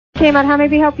Came on, how may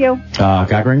we help you?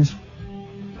 Cockrings?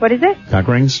 What is it?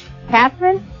 Cockrings?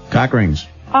 Catherine? Cockrings.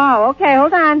 Oh, okay,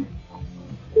 hold on.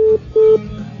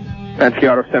 That's the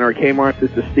Auto Center at Kmart. This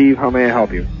is Steve. How may I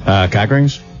help you?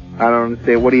 Cockrings? I don't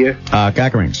understand. What are you?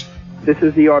 Cockrings. This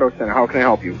is the Auto Center. How can I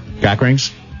help you?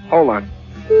 Cockrings? Hold on.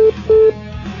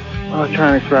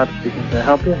 Electronics rep speaking. Can I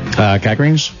help you?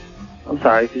 Cockrings? I'm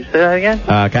sorry. Could you say that again?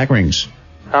 Cockrings.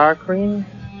 Cockrings?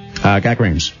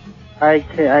 Cockrings.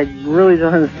 I really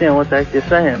don't understand what the heck you're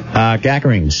saying.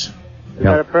 Cockrings. Is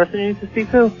that a person you need to speak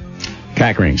to?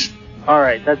 Cockrings. All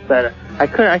right, that's better. I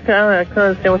couldn't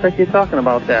understand what the heck you're talking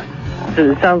about there.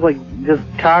 It sounds like just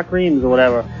Cockrings or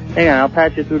whatever. Hang on, I'll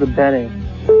patch you through the bedding.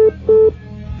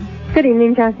 Good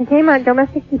evening, Johnson Kmart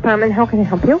Domestic Department. How can I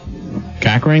help you?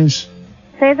 Cockrings?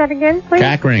 Say that again, please.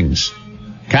 Cockrings.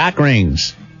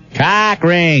 Cockrings.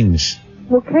 Cockrings.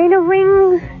 What kind of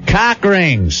rings?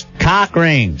 Cockrings.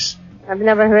 Cockrings. I've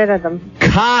never heard of them.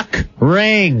 Cock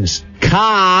rings.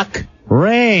 Cock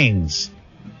rings.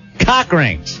 Cock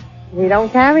rings. We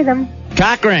don't carry them.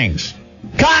 Cock rings.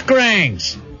 Cock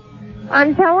rings.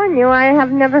 I'm telling you, I have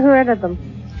never heard of them.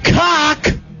 Cock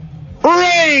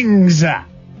rings.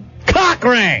 Cock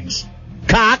rings.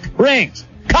 Cock rings.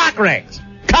 Cock rings.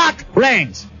 Cock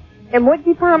rings. And what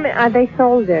department are they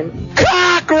sold in?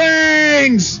 Cock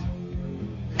rings.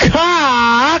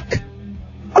 Cock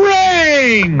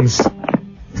rings.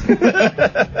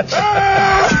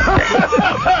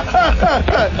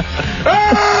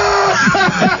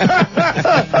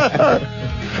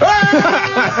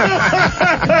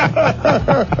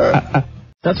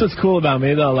 That's what's cool about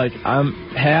me, though. Like, I'm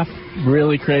half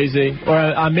really crazy, or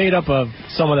I'm made up of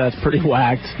someone that's pretty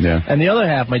whacked. Yeah. And the other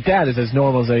half, my dad, is as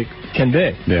normal as they can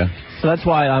be. Yeah. So that's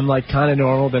why I'm, like, kind of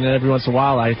normal. Then every once in a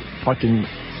while, I fucking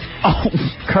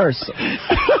curse.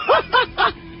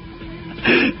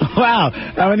 Wow.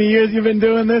 How many years you been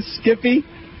doing this, Skippy?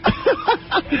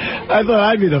 I thought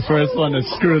I'd be the first one to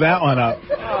screw that one up.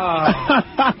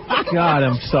 God,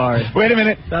 I'm sorry. Wait a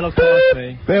minute. That'll cost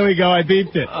me. There we go. I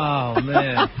beeped it. Oh,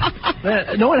 man.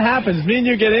 Man, know what happens? Me and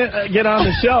you get on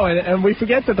the show, and we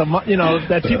forget that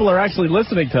that people are actually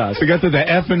listening to us. Forget that the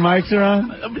effing mics are on?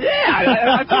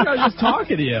 Yeah, I think I was just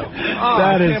talking to you.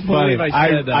 That is funny. I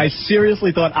said that. I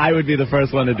seriously thought I would be the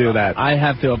first one to do that. I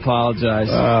have to apologize.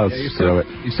 Oh, screw it.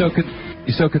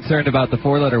 You're so concerned about the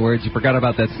 4-letter words, you forgot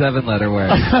about that 7-letter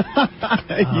word.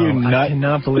 You nut. I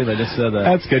cannot believe I just said that.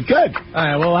 That's good. Good. All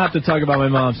right, we'll have to talk about my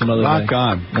mom some other day. Rock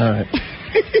on. All right.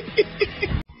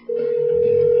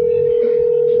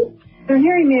 They're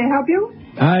hearing me. I help you?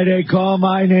 Hi, they call.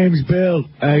 My name's Bill.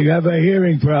 I have a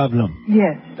hearing problem.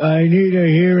 Yes. I need a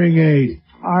hearing aid.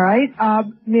 All right.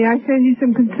 May I send you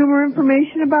some consumer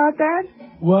information about that?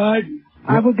 What?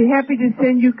 I would be happy to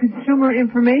send you consumer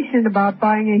information about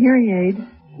buying a hearing aid.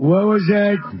 What was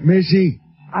that, Missy?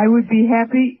 I would be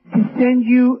happy to send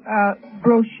you a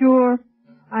brochure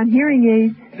on hearing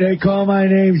aids. They call. My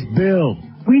name's Bill.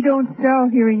 We don't sell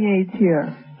hearing aids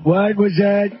here. What was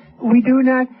that? We do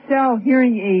not sell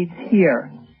hearing aids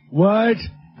here. What?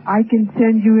 I can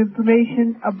send you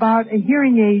information about a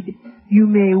hearing aid you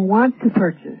may want to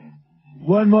purchase.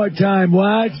 One more time,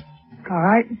 what? All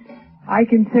right. I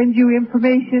can send you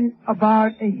information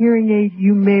about a hearing aid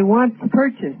you may want to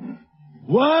purchase.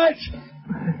 What?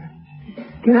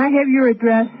 Can I have your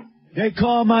address? They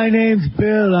call. My name's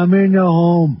Bill. I'm in the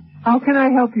home. How can I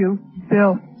help you,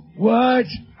 Bill? What?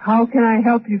 How can I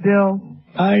help you, Bill?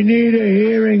 I need a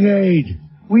hearing aid.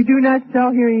 We do not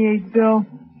sell hearing aids, Bill.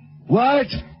 What?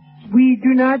 We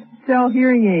do not sell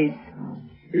hearing aids.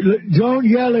 Don't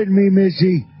yell at me,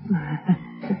 Missy.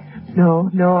 No,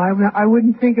 I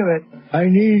wouldn't think of it. I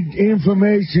need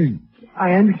information.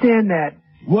 I understand that.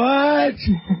 What?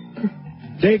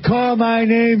 They call. My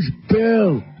name's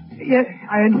Bill. Yes,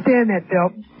 I understand that,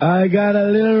 Bill. I got a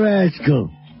little rascal.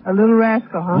 A little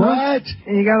rascal, huh? What?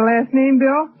 And you got a last name,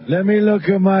 Bill? Let me look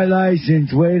at my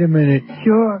license. Wait a minute.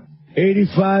 Sure.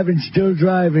 85 and still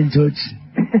driving, Toots.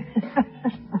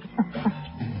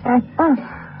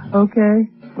 Okay.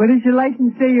 What does your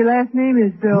license say your last name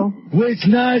is, Bill?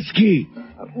 Wisnowski.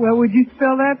 Well, would you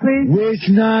spell that, please?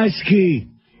 Wisnowski.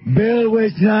 Bill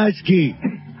Wisnowski.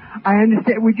 I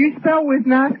understand. Would you spell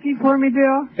Wisnowski for me,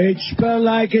 Bill? It's spelled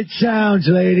like it sounds,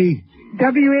 lady.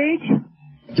 W-H?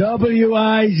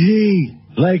 W-I-Z,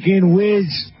 like in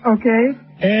whiz. Okay.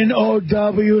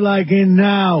 N-O-W, like in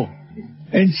now.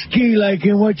 And ski, like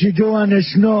in what you do on the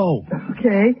snow.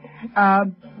 Okay.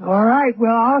 All right.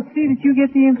 Well, I'll see that you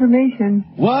get the information.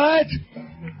 What?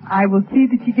 I will see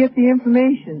that you get the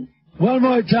information. One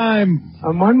more time.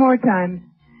 One more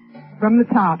time. From the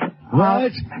top.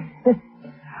 What?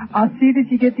 I'll see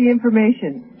that you get the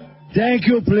information. Thank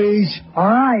you, please. All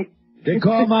right. They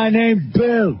call my name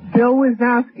Bill. Bill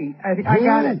Wisnowski. I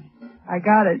got it. I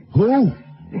got it. Who?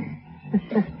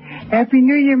 Happy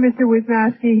New Year, Mr.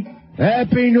 Wisnowski.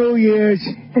 Happy New Year's.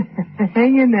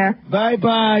 Hang in there.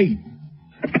 Bye-bye.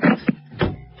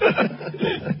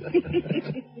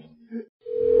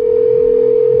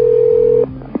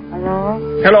 Hello?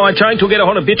 Hello, I'm trying to get a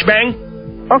hold of Bitchbang.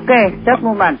 Okay, just a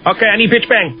moment. Okay, I need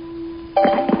Bitchbang.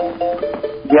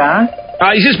 Yeah?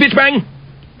 Is this Bitchbang?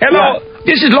 Hello,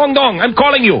 this is Long Dong. I'm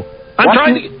calling you.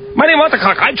 My name is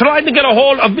Watercock. I'm trying to get a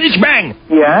hold of Bitchbang.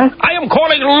 Yes? I am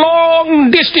calling long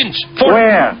distance for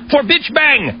Where? For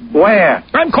Bitchbang. Where?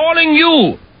 I'm calling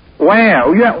you.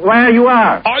 Where? Where you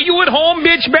are? Are you at home,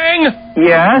 Bitchbang?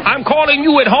 Yes? I'm calling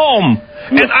you at home,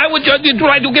 and I would just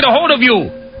try to get a hold of you.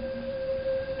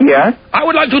 Yes? I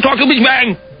would like to talk to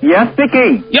Bitchbang. Yes,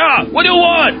 speaking. Yeah, what do you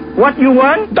want? What you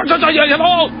want?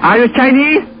 Hello? Are you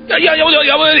Chinese? Yeah.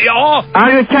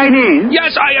 Are you Chinese?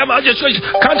 Yes, I am. Just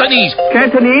Cantonese.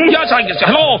 Cantonese? Yes, I guess.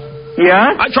 Hello?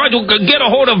 Yes? I tried to get a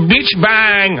hold of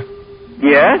Bitchbang.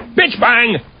 Yes?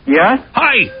 Bitchbang. Yes?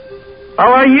 Hi. How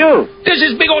are you? This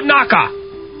is Big Old Naka.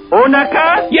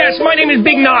 Onaka? Yes, my name is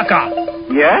Big Naka.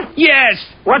 Yes? Yes.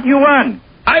 What you want?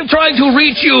 I'm trying to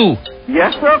reach you.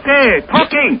 Yes, okay.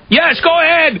 Talking. Yes, go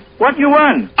ahead. What you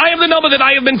want? I am the number that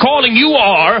I have been calling. You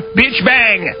are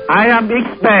Bitchbang. I am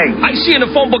Bitchbang. I see in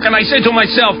the phone book and I say to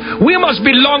myself, we must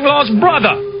be long-lost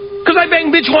brother. Because I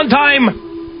banged bitch one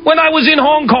time when I was in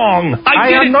Hong Kong.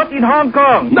 I am not in Hong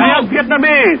Kong. No. I am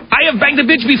Vietnamese. I have banged a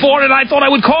bitch before and I thought I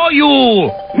would call you.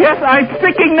 Yes, I'm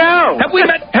speaking now. Have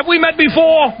we met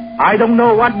before? I don't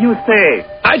know what you say.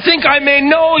 I think I may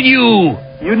know you.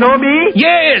 You know me?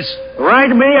 Yes.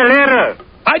 Write me a letter.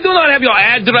 I do not have your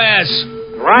address.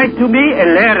 Write to me a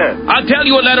letter. I'll tell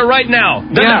you a letter right now.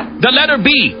 The letter B.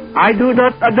 I do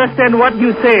not understand what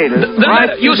you say.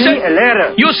 You said a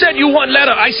letter. You said you want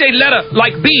letter. I say letter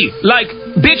like B, like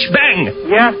bitch bang.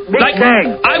 Yes, bitch like,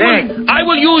 bang. I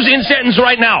will use in sentence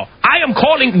right now. I am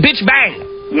calling bitch bang.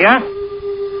 Yes.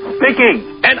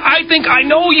 Speaking. And I think I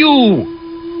know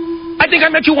you. I think I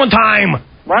met you one time.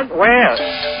 What? Where?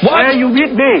 What? Where you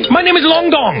with me? My name is Long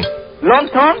Dong. Long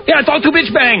Dong? Yeah, I talk to bitch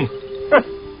bang.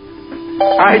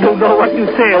 I don't know what you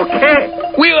say,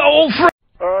 okay? We are old friends.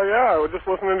 Yeah, I was just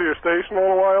listening to your station a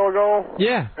little while ago.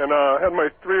 Yeah. And had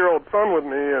my 3-year-old son with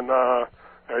me, and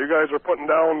you guys were putting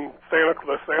down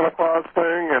the Santa Claus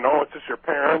thing, and it's just your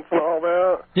parents and all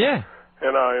that. Yeah.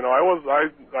 And I love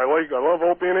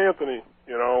Opie and Anthony,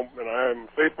 and I'm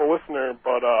a faithful listener,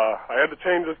 but I had to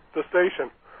change the station.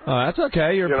 Oh, that's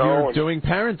okay. You're doing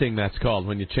parenting, that's called,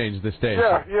 when you change the station.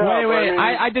 Yeah. Wait.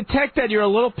 I detect that you're a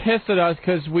little pissed at us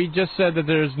because we just said that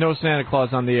there's no Santa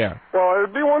Claus on the air. Well,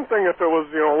 it'd be one thing if it was,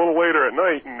 a little later at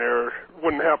night and there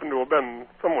wouldn't happen to have been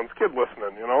someone's kid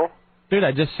listening, Dude,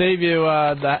 I just saved you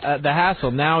the hassle.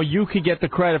 Now you could get the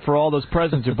credit for all those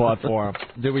presents you bought for him.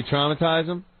 Did we traumatize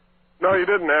him? No, you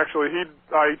didn't, actually.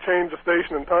 I changed the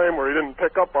station in time where he didn't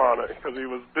pick up on it because he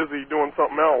was busy doing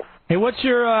something else. Hey, what's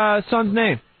your son's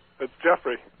name? It's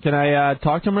Jeffrey. Can I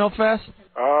talk to him real fast?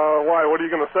 Why? What are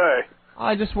you going to say?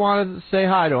 I just wanted to say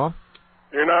hi to him.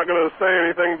 You're not going to say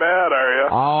anything bad, are you?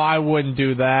 Oh, I wouldn't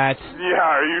do that. Yeah,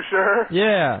 are you sure?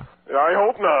 Yeah. I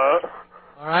hope not.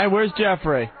 All right, where's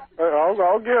Jeffrey?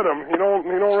 I'll get him. He don't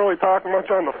really talk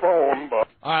much on the phone, but...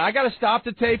 All right, I got to stop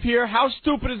the tape here. How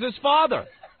stupid is his father?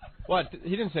 What?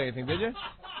 He didn't say anything, did you?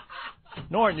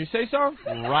 Norton, you say so?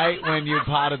 Right when you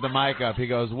potted the mic up, he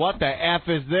goes, "What the F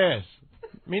is this?"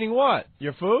 Meaning what?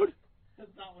 Your food?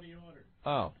 That's not what he ordered.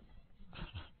 Oh.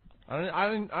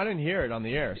 I didn't hear it on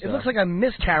the air. So. It looks like a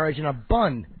miscarriage in a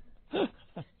bun.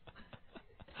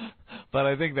 But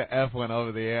I think the F went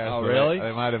over the air. Oh, so really?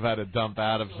 They might have had to dump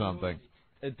out of something.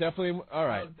 It definitely... All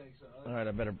right. All right,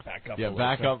 I better back up a little. Yeah,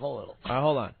 back up a little. All right,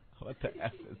 hold on. What the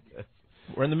F is this?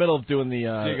 We're in the middle of doing the...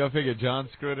 You go figure John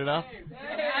screwed it up?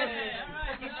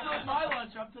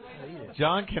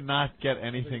 John cannot get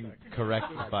anything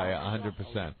corrected by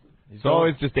 100%. He's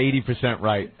always just 80%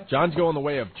 right. John's going the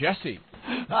way of Jesse.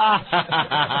 All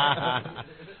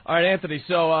right, Anthony,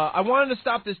 so I wanted to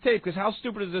stop this tape because how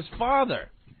stupid is this father?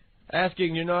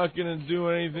 Asking, you're not going to do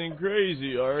anything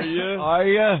crazy, are you? Are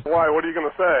you? Why? What are you going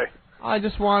to say? I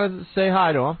just wanted to say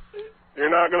hi to him. You're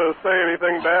not going to say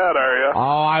anything bad, are you?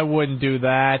 Oh, I wouldn't do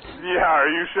that. Yeah, are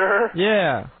you sure?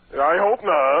 Yeah. I hope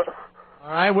not.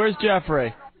 All right, where's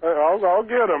Jeffrey? I'll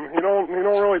get him. He don't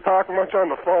really talk much on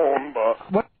the phone, but...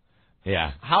 What?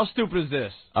 Yeah. How stupid is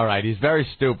this? All right, he's very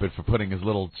stupid for putting his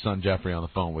little son Jeffrey on the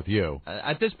phone with you.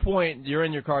 At this point, you're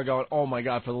in your car going, "Oh my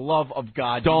God, for the love of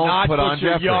God, Don't do not put on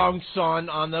your Jeffrey. young son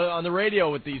on the radio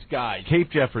with these guys."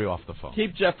 Keep Jeffrey off the phone.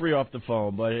 Keep Jeffrey off the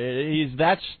phone, but he's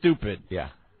that stupid. Yeah.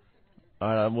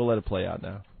 We'll let it play out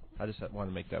now. I just want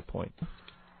to make that point.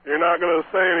 You're not going to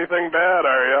say anything bad,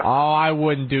 are you? Oh, I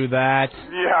wouldn't do that.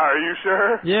 Yeah, are you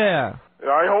sure? Yeah.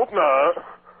 I hope not.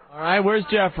 All right, where's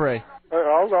Jeffrey?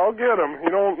 I'll get him. He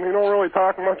don't really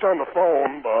talk much on the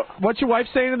phone, but... What's your wife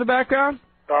saying in the background?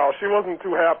 Oh, she wasn't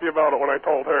too happy about it when I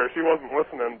told her. She wasn't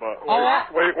listening, but...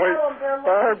 Wait.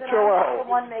 Chill out.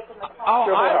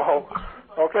 Chill out.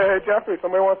 Okay, hey, Jeffrey,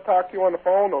 somebody wants to talk to you on the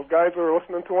phone. Those guys we were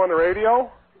listening to on the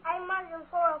radio? I'm on the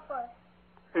floor first.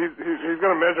 He's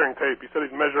got a measuring tape. He said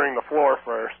he's measuring the floor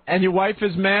first. And your wife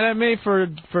is mad at me for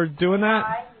doing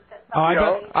that?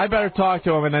 I better talk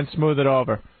to him and then smooth it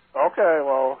over. Okay,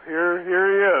 well, here he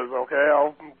is, okay?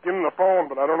 I'll give him the phone,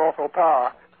 but I don't know if he'll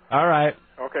talk. All right.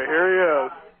 Okay, here he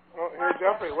is. Oh, here,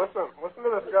 Jeffrey, listen to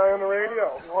this guy on the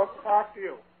radio. He wants to talk to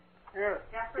you. Here.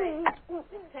 Jeffrey,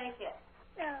 take it.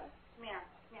 Come here.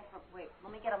 Wait,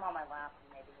 let me get him on my lap.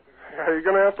 Yeah, you're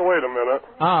going to have to wait a minute.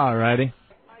 All righty.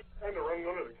 I'm trying to run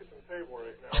under the kitchen table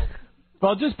right now.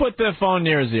 Well, just put the phone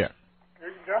near his ear.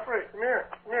 Here, Jeffrey, come here.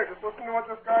 Just listen to what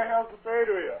this guy has to say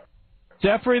to you.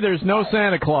 Jeffrey, there's no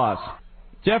Santa Claus.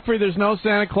 Jeffrey, there's no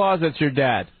Santa Claus. It's your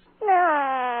dad.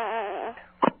 No.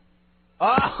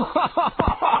 Oh,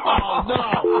 no.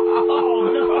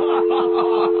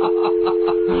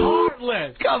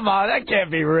 Heartless. Come on, that can't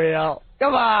be real.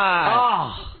 Come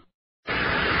on.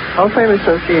 Alzheimer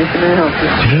Association, may I help you?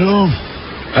 Hello?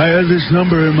 I had this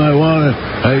number in my wallet.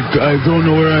 I don't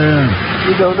know where I am.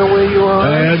 You don't know where you are?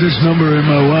 I had this number in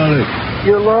my wallet.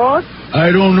 You're lost? I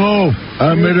don't know.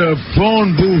 I'm at a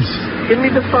phone booth. Give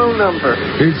me the phone number.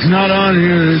 It's not on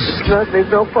here. There's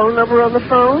no phone number on the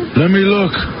phone? Let me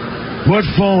look. What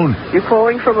phone? You're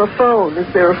calling from a phone.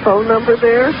 Is there a phone number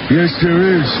there? Yes,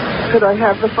 there is. Could I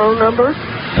have the phone number?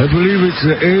 I believe it's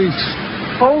the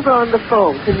 8. Hold on the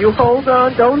phone. Can you hold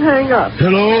on? Don't hang up.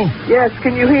 Hello? Yes,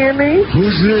 can you hear me?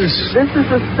 Who's this? This is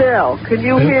Estelle. Can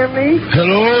you hear me?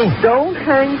 Hello? Don't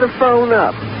hang the phone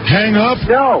up. Hang up?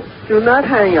 No, do not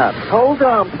hang up. Hold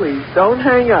on, please. Don't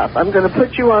hang up. I'm going to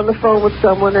put you on the phone with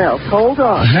someone else. Hold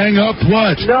on. Hang up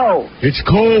what? No. It's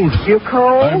cold. You're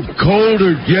cold? I'm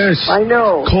colder, yes. I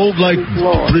know. Cold like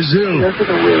Brazil.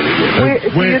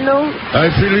 Do you know? I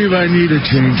believe I need a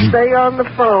change. Stay on the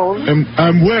phone.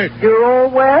 I'm wet. You're all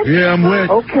wet? Yeah, I'm wet.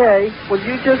 Okay. Well,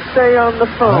 you just stay on the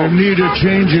phone. I need a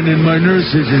changing and my nurse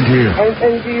isn't here.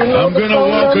 And do you know I'm going to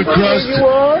walk across where you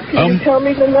are? Can you tell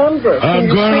me the number? I'm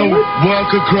going to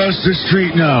walk across the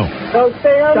street now. No,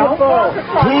 stay on the phone.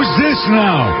 Who's this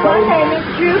now? My name is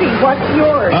Judy. What's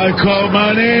yours?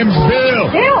 My name's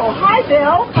Bill. Bill. Hi,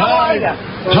 Bill. How are you?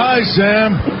 Hi,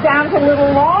 Sam. You sound a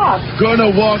little lost. Gonna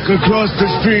walk across the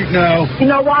street now. You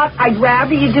know what? I'd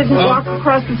rather you didn't walk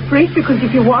across the street, because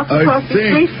if you walk across the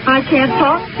street, I can't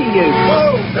talk to you.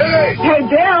 Oh, hey. Hey,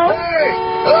 Bill. Hey.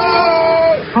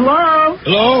 Oh. Hello?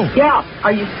 Hello? Yeah.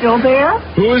 Are you still there?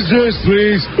 Who is this,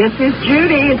 please? This is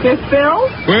Judy. Is this Bill?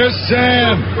 Where's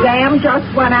Sam? Sam just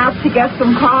went out to get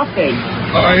some coffee.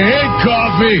 I hate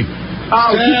coffee.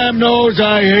 Oh, Sam knows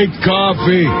I hate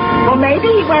coffee. Well,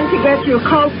 maybe he went to get you a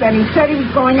Coke, then. He said he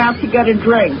was going out to get a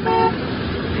drink.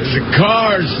 There's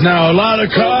cars now, a lot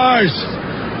of cars.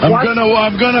 I'm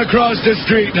gonna cross the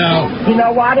street now. You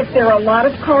know what? If there are a lot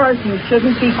of cars, you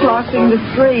shouldn't be crossing the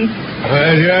street.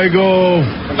 Here I go.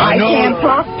 I can't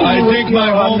talk to you. I think my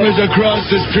home is across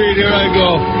the street. Here I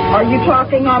go. Are you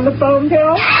talking on the phone,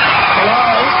 Bill?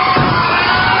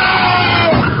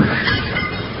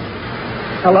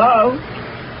 Hello?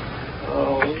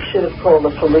 Oh, we should have called the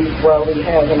police while we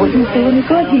have him. Wasn't doing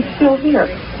good. He's still here.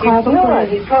 Call the police.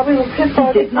 He probably was pissed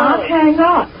off. He did not hang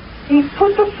up. He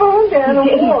put the phone down.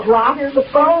 He dropped the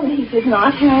phone. He did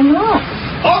not hang up.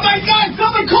 Oh, my God!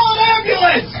 Someone call an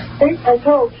ambulance! I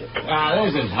told you. Wow,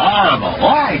 this is horrible.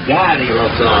 Oh, my God, he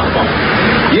looks awful.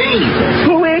 Jesus.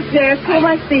 Who is this? Who am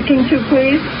I speaking to,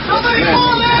 please? Somebody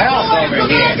call an ambulance!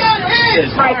 Somebody got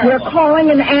hit! Right, we're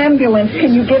calling an ambulance.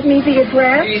 Can you give me the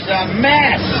address? He's a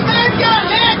mess. Man got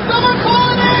hit! Someone call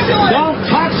an ambulance! Don't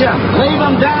touch him! Leave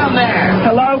him down there!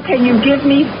 Hello, can you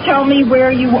tell me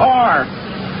where you are?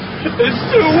 It's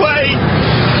too late!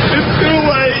 It's too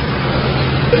late!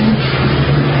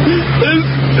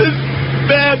 This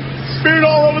bad spirit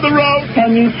all over the road!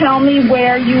 Can you tell me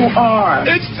where you are?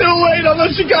 It's too late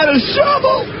unless you got a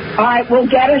shovel! All right, we'll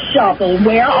get a shovel.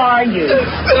 Where are you? It's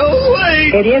too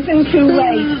late. It isn't too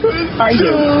late. Are you?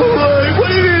 Too late. What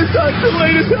do you mean it's not too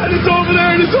late? His head is over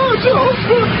there and his arms are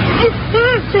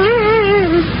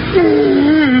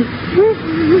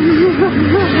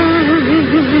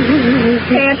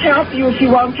Can't help you if you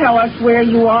won't tell us where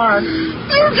you are. You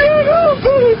can't help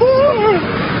anymore.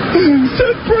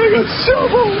 Said bring a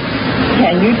shovel.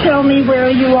 Can you tell me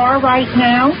where you are right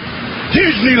now?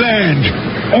 Disneyland.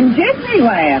 In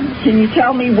Disneyland. Can you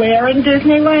tell me where in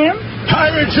Disneyland?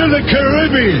 Pirates of the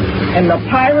Caribbean. And the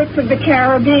Pirates of the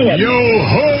Caribbean.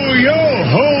 Yo-ho,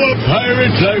 a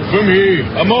pirate's life for me.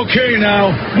 I'm okay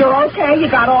now. You're okay? You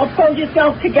got all pulled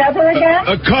yourself together again?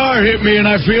 A car hit me and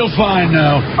I feel fine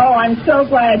now. Oh, I'm so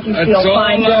glad you feel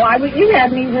fine, Bill. You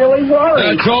had me really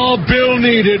worried. That's all Bill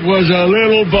needed was a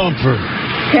little bumper.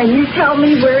 Can you tell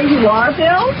me where you are,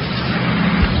 Bill?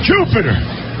 Jupiter.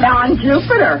 On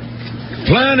Jupiter.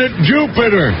 Planet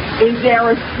Jupiter. Is there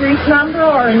a street number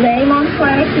or a name on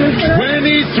planet Jupiter?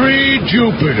 23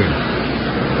 Jupiter.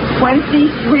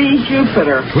 23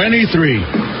 Jupiter. 23.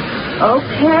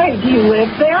 Okay. Do you live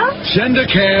there? Send a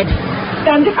cab.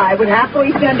 I would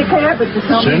happily send a cab if you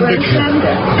tell me where to send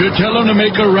it. You tell him to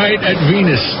make a right at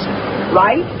Venus.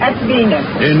 Right at Venus.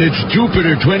 And it's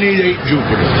Jupiter, 28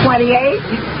 Jupiter. 28?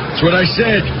 That's what I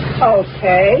said.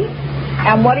 Okay.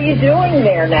 And what are you doing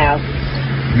there now?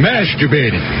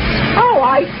 Masturbating. Oh,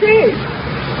 I see.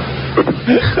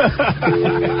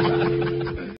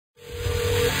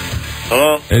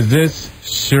 Hello? Is this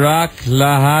Shirak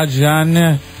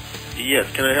Lahajan?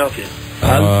 Yes, can I help you?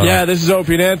 Yeah, this is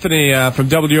Opie and Anthony from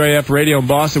WAAF Radio in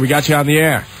Boston. We got you on the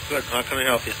air. Good, how can I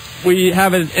help you? We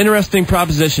have an interesting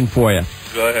proposition for you.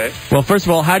 Go ahead. Well, first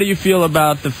of all, how do you feel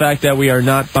about the fact that we are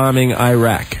not bombing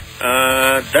Iraq?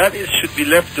 That should be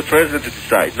left to the president to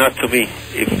decide, not to me.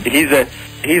 If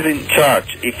he's in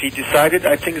charge. If he decided,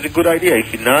 I think it's a good idea. If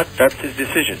he's not, that's his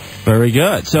decision. Very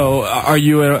good. So, are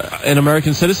you an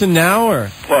American citizen now,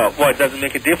 or? Well, it doesn't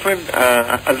make a difference.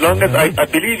 As long as I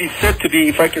believe he's said to be,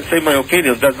 if I can say my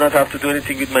opinion, does not have to do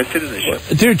anything with my citizenship.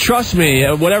 Dude, trust me.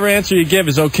 Whatever answer you give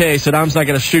is okay. Saddam's not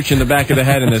going to shoot you in the back of the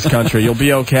head in this country. You'll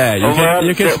be okay.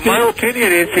 You can speak. My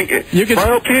opinion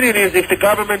is, if the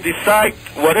government decides,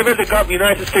 whatever the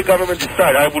United States government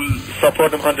decide, I will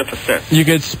support them 100%. You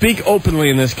could speak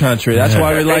openly in this country. That's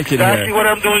why we like it here. Exactly what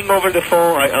I'm doing over the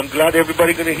phone. I'm glad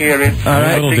everybody's going to hear it. All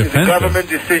right. I think it's a government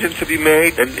decision to be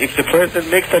made, and if the president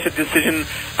makes such a decision,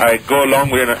 I go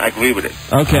along with it and I agree with it.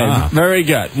 Okay, very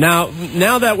good. Now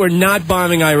that we're not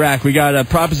bombing Iraq, we got a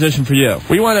proposition for you.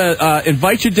 We want to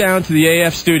invite you down to the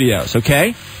AF studios,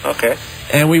 okay? Okay.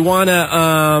 And we want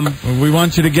to... we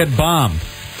want you to get bombed.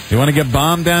 You want to get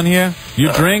bombed down here?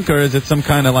 You drink, or is it some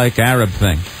kind of, like, Arab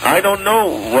thing? I don't know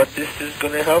what this is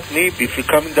going to help me, if you're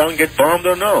coming down and get bombed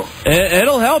or no.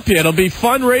 It'll help you. It'll be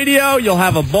fun radio. You'll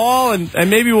have a ball, and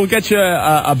maybe we'll get you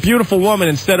a beautiful woman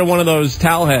instead of one of those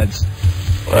towel heads.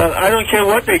 Well, I don't care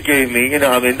what they gave me. I'm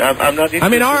not interested. I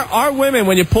mean, our women,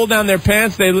 when you pull down their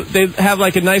pants, they have,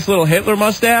 like, a nice little Hitler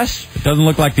mustache. It doesn't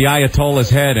look like the Ayatollah's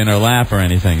head in her lap or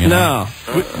anything, you know?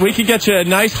 No. We could get you a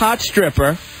nice hot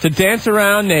stripper to dance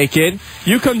around naked.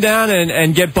 You come down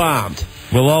and get bombed.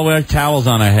 We'll all wear towels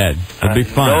on our head. It'll be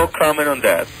fun. No comment on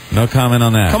that. No comment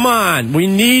on that. Come on. We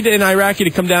need an Iraqi to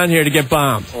come down here to get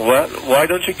bombed. Well, why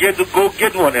don't you go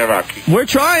get one Iraqi? We're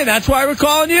trying. That's why we're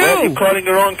calling you. Well, you're calling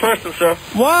the wrong person, sir.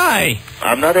 Why?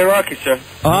 I'm not Iraqi, sir.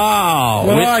 Oh.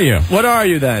 What are you? What are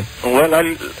you, then? Well,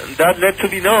 that let to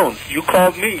be known. You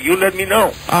called me. You let me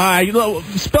know.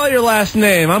 Spell your last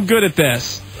name. I'm good at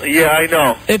this. Yeah, I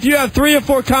know. If you have 3 or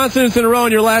 4 consonants in a row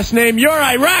in your last name, you're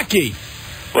Iraqi.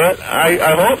 Well, I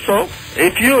hope so.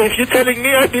 If you're telling me,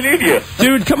 I believe you.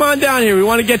 Dude, come on down here. We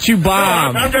want to get you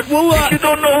bombed. If you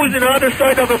don't know who's on the other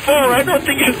side of the phone, I don't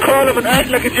think you should call him and act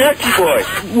like a jerky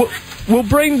boy. We'll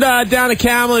bring down a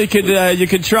camel. You could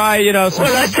try, some...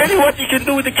 Well, I tell you what you can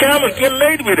do with the camel. Get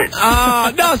laid with it.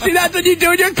 No, see, that's what you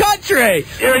do in your country.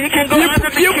 Yeah, you can go under the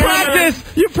camel.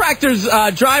 You practice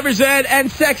driver's ed and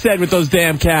sex ed with those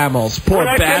damn camels. Poor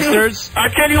bastards. I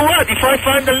tell you what, if I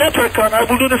find a leprechaun, I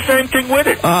will do the same thing with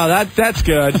it. Oh, that's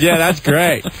good. Yeah, that's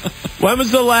great. When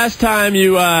was the last time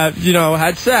you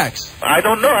had sex? I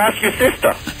don't know. Ask your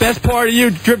sister. Best part of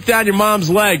you dripped down your mom's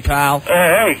leg, pal.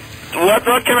 Hey. What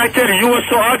can I tell you? You were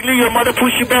so ugly, your mother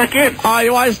pushed you back in. Oh,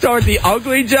 you want to start with the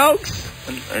ugly jokes?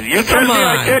 You tell me,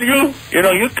 I tell you.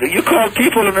 You call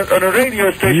people on a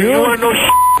radio station. You want to know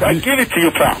shit. I give it to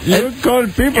you, pal. You call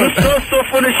people. You're so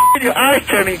full of shit, your eyes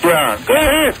turning brown. Go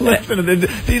ahead. Listen,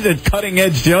 these are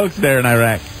cutting-edge jokes there in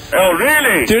Iraq. Oh,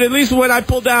 really? Dude, at least when I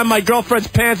pull down my girlfriend's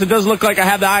pants, it doesn't look like I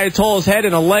have the Ayatollah's head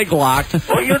and a leg locked.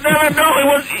 Well, you never know.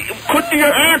 It could be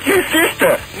your aunt, your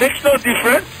sister. Makes no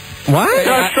difference. What?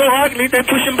 They're so ugly, they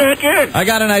push them back in. I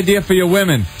got an idea for your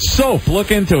women. Soap. Look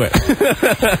into it.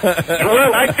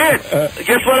 Well, I did.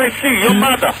 Guess what I see? Your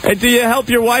mother. And do you help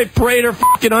your wife braid her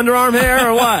fucking underarm hair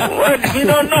or what? Well, you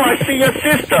don't know. I see your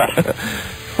sister.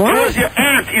 What? It was your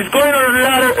aunt. He's going on a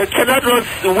ladder, Canada's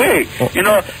way. You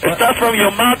know, it starts from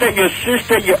your mother, your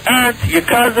sister, your aunt, your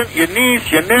cousin, your niece,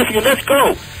 your nephew. Let's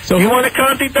go. So you want to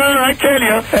count it down? I tell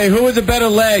you. Hey, who was a better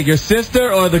leg, your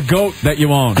sister or the goat that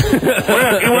you own?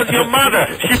 Well, it was your mother.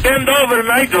 She bent over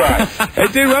and I drive. Hey,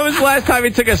 dude, when was the last time he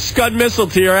took a Scud missile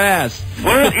to your ass?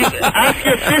 Well, ask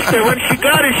your sister. When she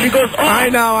got it, she goes, oh. I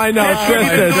know.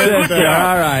 Sister.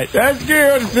 All right. That's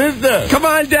good, sister. Come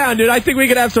on down, dude. I think we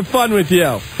could have some fun with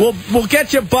you. We'll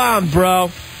get you bombed, bro.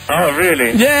 Oh,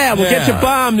 really? Yeah, we'll get you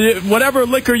bombed. Whatever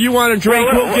liquor you want to drink,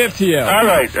 we'll give to you. All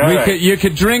right. You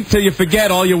could drink till you forget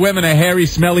all your women are hairy,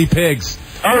 smelly pigs.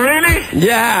 Oh, really?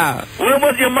 Yeah. When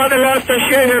was your mother last to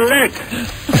shave her leg?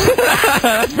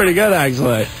 That's pretty good,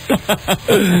 actually.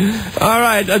 All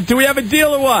right. Do we have a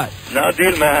deal or what? No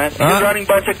deal, man. You're running a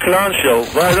bunch of clown show.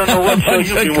 Well, I don't know what show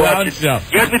you've been watching.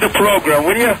 Get me the program,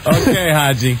 will you? Okay,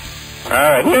 Haji. All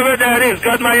right. Whoever that is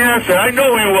got my answer. I know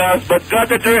who he was, but got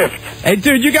the drift. Hey,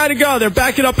 dude, you got to go. They're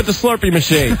backing up at the Slurpee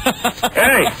machine.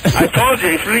 Hey, I told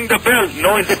you. If you ring the bell,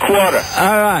 know it's a quarter.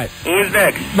 All right. Who is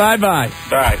next? Bye-bye.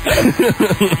 Bye.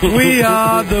 We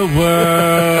are the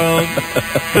world.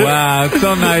 Wow, it's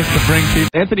so nice to bring people.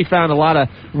 Anthony found a lot of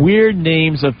weird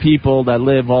names of people that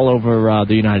live all over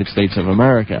the United States of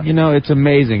America. You know, it's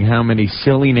amazing how many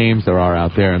silly names there are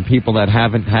out there and people that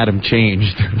haven't had them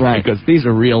changed. Right. Because these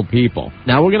are real people.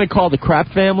 Now, we're going to call the Crap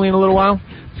family in a little while.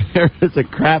 There is a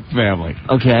Crap family.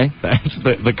 Okay. That's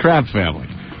the Crap family.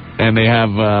 And they have,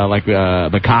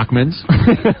 the Cockmans.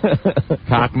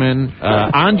 Cockman.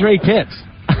 Andre Tits.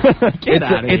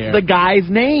 It's the guy's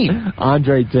name.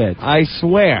 Andre Tits. I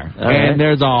swear. All right. And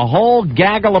there's a whole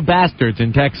gaggle of bastards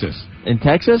in Texas. In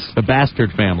Texas? The Bastard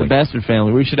family. The Bastard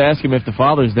family. We should ask him if the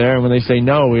father's there, and when they say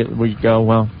no, we go,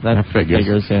 well, that figures,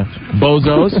 yeah.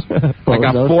 Bozos. I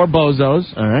got 4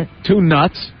 bozos. All right. 2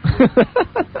 nuts.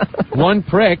 1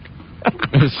 prick.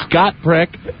 A Scott prick.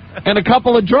 And a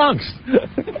couple of drunks.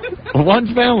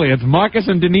 One family. It's Marcus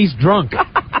and Denise Drunk.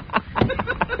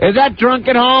 Is that drunk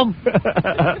at home?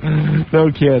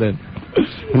 No kidding.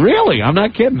 Really? I'm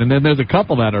not kidding. And then there's a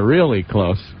couple that are really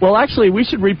close. Well, actually, we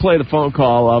should replay the phone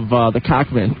call of the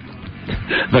Cockman.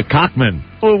 The Cockman.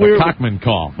 Well, the Cockman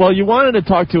call. Well, you wanted to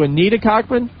talk to Anita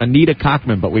Cockman? Anita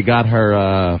Cockman, but we got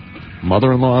her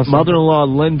mother-in-law. Mother-in-law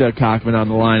Linda Cockman on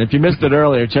the line. If you missed it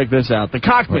earlier, check this out. The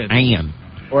Cockman.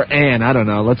 Or Ann. I don't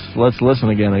know. Let's listen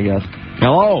again, I guess.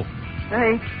 Hello.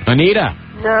 Hey. Anita.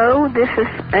 No, this is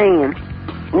Ann.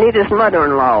 Anita's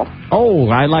mother-in-law. Oh,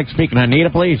 I'd like speaking to Anita,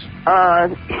 please.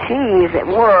 She's at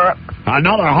work.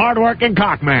 Another hard-working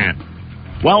cockman.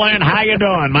 Well, Ann, how you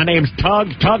doing? My name's Tug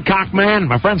Cockman.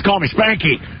 My friends call me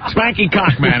Spanky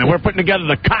Cockman, and we're putting together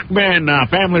the Cockman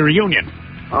family reunion.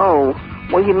 Oh,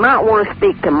 well, you might want to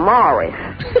speak to Morris.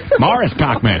 Morris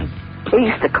Cockman.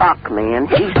 He's the cockman.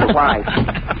 She's the wife.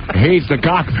 He's the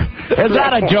cockman. Is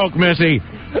that a joke, Missy?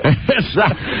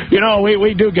 You know,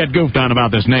 we do get goofed on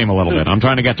about this name a little bit. I'm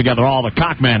trying to get together all the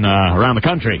cockmen around the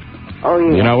country. Oh,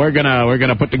 yeah. You know, we're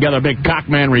gonna put together a big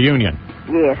cockman reunion.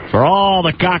 Yes. For all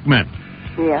the cockmen.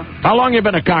 Yeah. How long you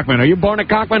been a cockman? Are you born a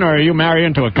cockman, or are you married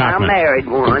into a cockman? I married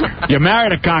one. You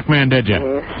married a cockman, did you?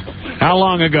 Yes. How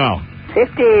long ago?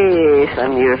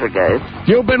 50-some years ago.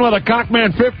 You've been with a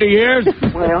cockman 50 years?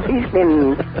 Well, he's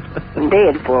been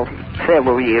dead for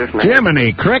several years now.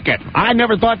 Jiminy cricket! I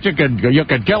never thought you could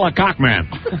kill a cockman.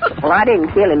 Well, I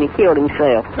didn't kill him. He killed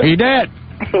himself. He did?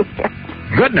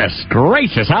 Goodness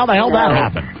gracious! How the hell that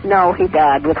happened? No, he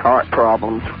died with heart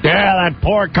problems. Yeah, that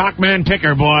poor cockman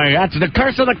ticker boy. That's the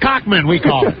curse of the cockman, we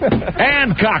call it.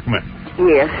 And cockman.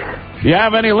 Yes. You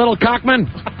have any little cockmen?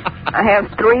 I have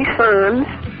 3 sons.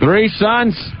 3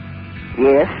 sons?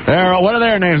 Yes. What are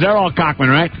their names? They're all cockmen,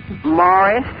 right?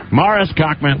 Morris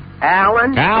Cockman.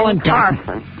 Alan and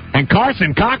Carson. And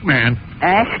Carson Cockman?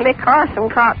 Ashley Carson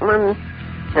Cockman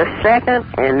the second,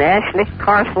 and Ashley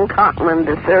Carson Cockman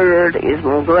the third is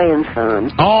my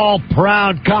grandson. All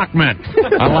proud cockmen.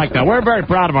 I like that. We're very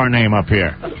proud of our name up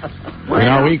here. Well, you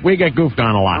know, we get goofed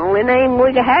on a lot. Only name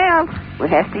we have. We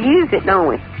have to use it, don't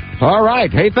we? All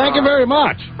right. Hey, thank you very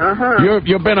much. Uh-huh.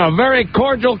 You've been a very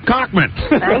cordial cockman.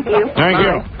 Thank you. Thank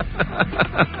you.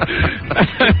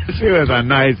 She was a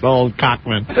nice old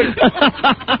cockman.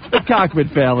 The Cockman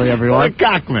family, everyone. The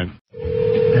Cockman.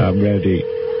 I'm ready.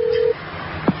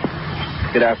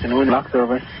 Good afternoon, lock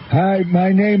service. Hi,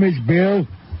 my name is Bill.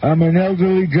 I'm an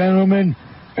elderly gentleman,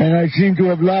 and I seem to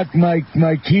have locked my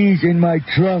keys in my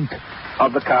trunk.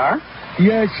 Of the car?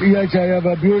 Yes, I have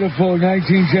a beautiful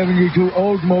 1972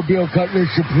 Oldsmobile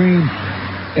Cutlass Supreme,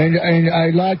 and I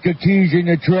locked the keys in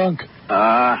the trunk.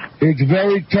 It's a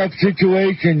very tough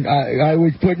situation. I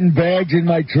was putting bags in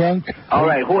my trunk. All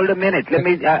right, hold a minute.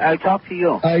 I'll talk to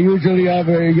you. I usually have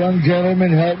a young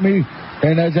gentleman help me,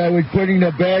 and as I was putting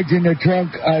the bags in the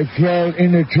trunk, I fell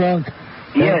in the trunk.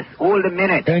 Yes, hold a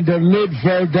minute. And the lid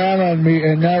fell down on me,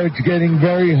 and now it's getting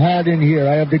very hot in here.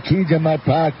 I have the keys in my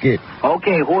pocket.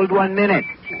 Okay, hold 1 minute.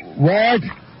 What?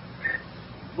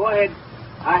 Go ahead.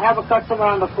 I have a customer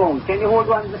on the phone. Can you hold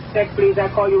 1 sec, please?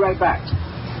 I'll call you right back.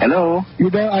 Hello?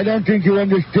 I don't think you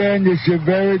understand the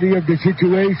severity of the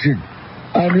situation.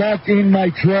 I'm locked in my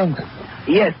trunk.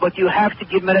 Yes, but you have to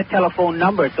give me the telephone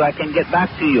number so I can get back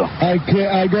to you. I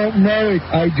don't know it.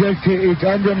 It's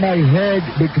under my head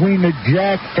between the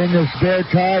jack and the spare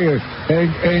tire,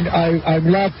 and I'm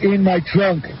locked in my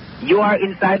trunk. You are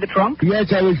inside the trunk?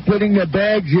 Yes, I was putting the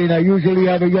bags in. I usually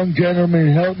have a young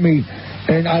gentleman help me,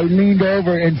 and I leaned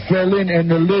over and fell in, and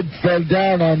the lid fell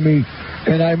down on me,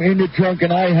 and I'm in the trunk,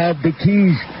 and I have the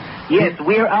keys. Yes,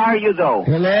 where are you, though?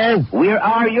 Hello? Where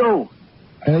are you?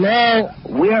 Hello?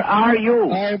 Where are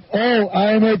you?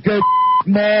 I'm at the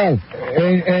mall.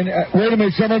 And wait a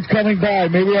minute, someone's coming by.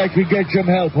 Maybe I could get some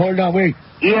help. Hold on, wait.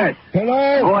 Yes.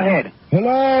 Hello? Go ahead.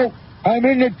 Hello? I'm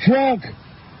in the trunk.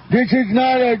 This is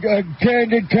not a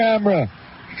candid camera.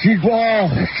 She's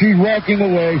walking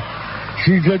away.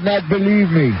 She did not believe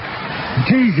me.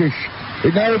 Jesus.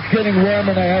 And now it's getting warm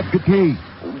and I have to pee.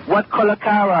 What color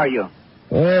car are you?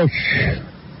 Oh,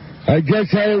 I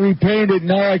just had it repainted.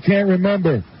 Now I can't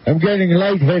remember. I'm getting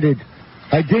lightheaded.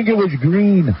 I think it was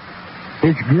green.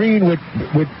 It's green with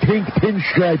pink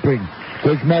pinstriping.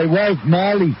 Because my wife,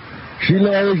 Molly, she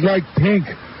always liked pink.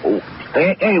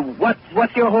 Hey,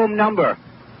 what's your home number?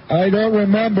 I don't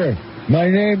remember. My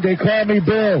name, they call me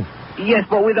Bill. Yes,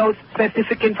 but without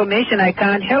specific information, I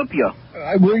can't help you.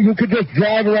 Well, you could just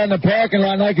drive around the parking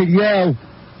lot and I could yell.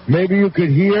 Maybe you could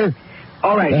hear.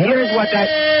 All right, here's what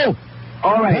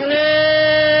All right.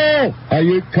 Hello! Are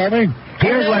you coming?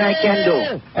 Here's what I can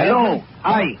do. Hello.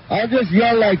 Hi. I'll just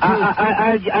yell like this.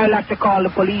 I'll have to call the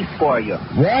police for you.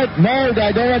 What? No,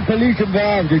 I don't want police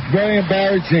involved. It's very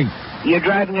embarrassing. You're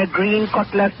driving a green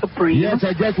Cutlass Supreme? Yes,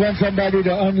 I just want somebody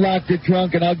to unlock the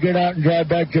trunk and I'll get out and drive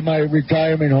back to my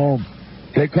retirement home.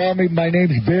 They call me, my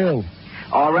name's Bill.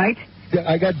 All right.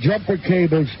 I got jumper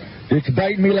cables. It's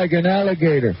biting me like an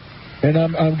alligator. And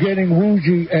I'm getting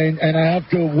woozy and I have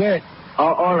to wet.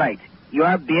 All right. You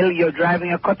are Bill. You're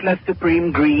driving a Cutlass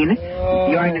Supreme green.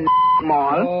 You're in a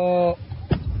mall.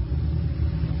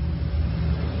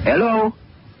 Hello?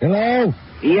 Hello?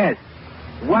 Yes.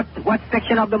 What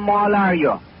section of the mall are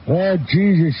you? Oh,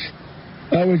 Jesus.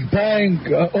 I was buying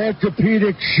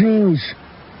orthopedic shoes.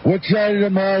 What side of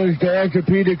the mall is the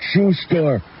orthopedic shoe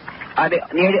store?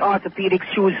 Near the orthopedic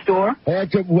shoe store? I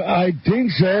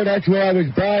think so. That's where I was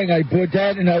buying. I bought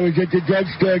that, and I was at the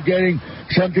drugstore getting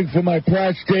something for my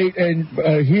prostate and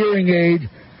hearing aid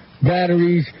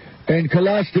batteries and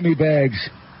colostomy bags.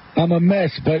 I'm a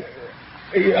mess, but...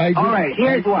 All right,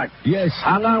 here's what. Yes.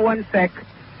 Hang on 1 sec,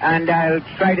 and I'll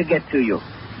try to get to you.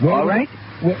 All right?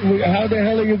 How the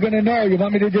hell are you going to know? You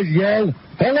want me to just yell?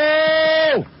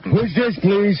 Hello! Who's this,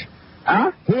 please?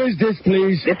 Huh? Who is this,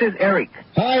 please? This is Eric.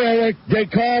 Hi, Eric. They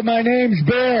call my name's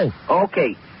Bill.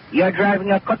 Okay. You're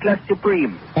driving a Cutlass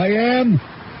Supreme. I am.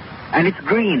 And it's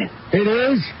green. It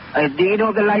is? Do you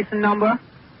know the license number?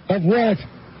 Of what?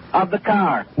 Of the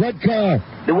car. What car?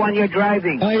 The one you're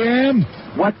driving. I am.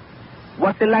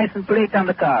 What's the license plate on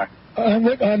the car? On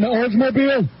the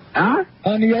Oldsmobile? Huh?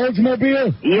 On the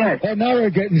Oldsmobile? Yes. Oh, now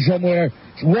we're getting somewhere.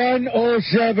 It's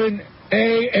 107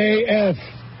 AAF.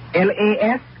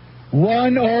 LAS?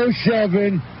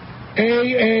 107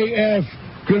 AAF.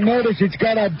 You'll notice it's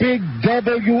got a big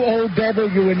WOW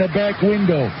in the back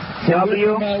window.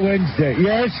 W? Wednesday.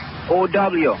 Yes?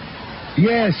 OW?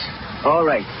 Yes. All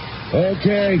right.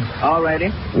 Okay. All righty.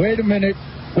 Wait a minute.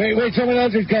 Wait, someone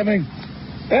else is coming.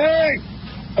 Hey!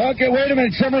 Okay, wait a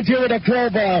minute. Someone's here with a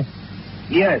crowbar.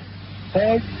 Yes.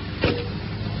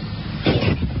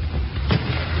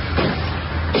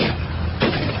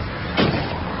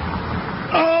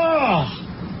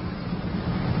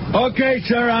 Okay,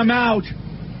 sir, I'm out.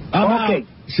 I'm out.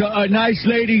 So a nice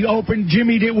lady opened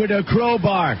Jimmie it with a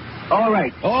crowbar. All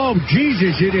right. Oh,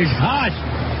 Jesus, it is hot.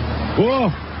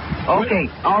 Whoa. Okay,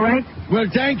 all right. Well,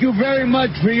 thank you very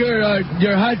much for your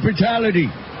hospitality.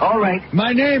 All right.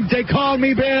 My name, they call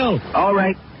me Bill. All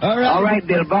right. All right. All right,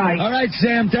 Bill, bye. All right,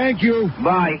 Sam, thank you.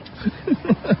 Bye.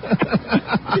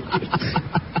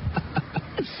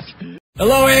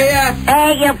 Hello, AF.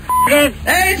 Hey, you f***ers.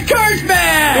 Hey, it's Curseman.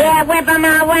 Yeah, whip 'em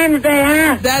out Wednesday,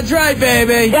 huh? That's right,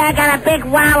 baby. Yeah, I got a big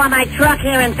wow on my truck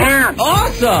here in town.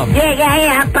 Awesome.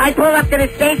 Yeah. I pull up to the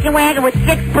station wagon with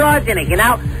 6 broads in it, you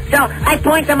know? So I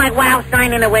point to my wow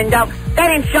sign in the window. They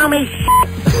didn't show me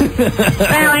shit.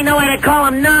 Now I know why they call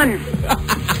them nuns.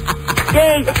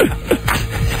 Jeez.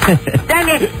 Then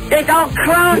this old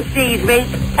crone sees me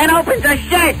and opens her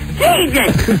shirt.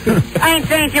 Jesus! I ain't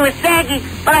saying she was saggy,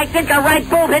 but I think her right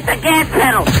boob hit the gas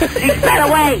pedal. She sped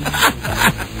away.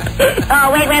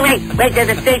 Oh, wait. There's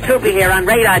a state trooper here on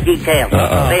radar detail.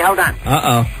 Uh-oh. Wait, hold on.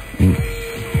 Uh-oh.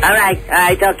 All right,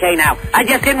 okay now. I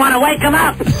just didn't want to wake him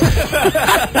up.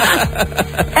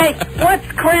 Hey, what's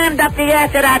crammed up the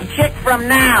ass of that chick from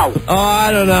now? Oh,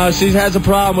 I don't know. She has a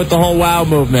problem with the whole WOW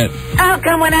movement. How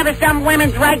come whenever some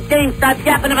women's rights thing starts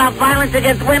yapping about violence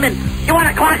against women, you want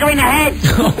to clock her in the head?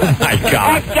 Oh, my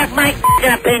God. That's just my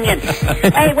opinion.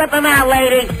 Hey, whip him out,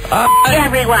 lady.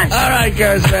 Everyone. All right,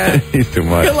 Curseman. He's too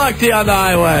much. Good luck to you on the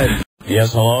highway.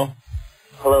 Yes, hello?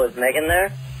 Hello, is Megan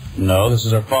there? No, this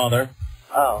is her father.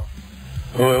 Oh.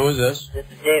 Who is this? This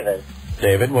is David.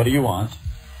 David, what do you want?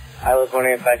 I was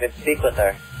wondering if I could speak with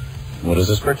her. What is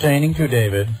this pertaining to,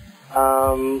 David?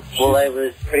 Well, I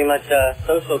was pretty much a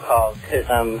social call, because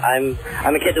I'm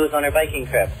a kid that was on her biking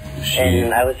trip.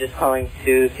 And I was just calling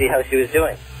to see how she was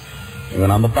doing. You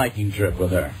went on the biking trip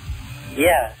with her?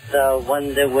 Yeah, the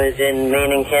one that was in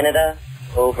Maine and Canada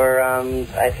over,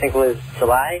 I think it was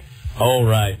July. Oh,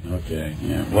 right. Okay.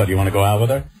 Yeah. What, do you want to go out with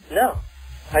her? No.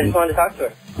 I just wanted to talk to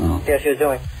her. Oh. See how she was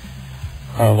doing.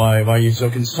 Why are you so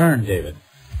concerned, David?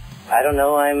 I don't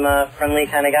know. I'm a friendly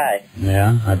kind of guy.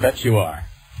 Yeah, I bet you are.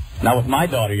 Now, with my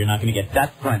daughter, you're not going to get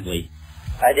that friendly.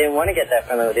 I didn't want to get that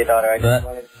friendly with your daughter. I just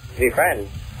wanted to be friends.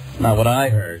 Not what I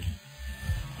heard.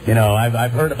 You know,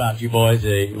 I've heard about you boys.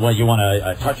 Well, you want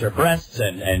to touch her breasts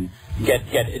and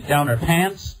get down her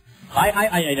pants.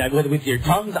 With your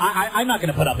tongues. I'm not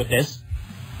going to put up with this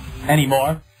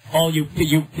anymore. All you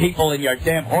people and your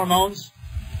damn hormones.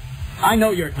 I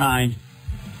know your kind.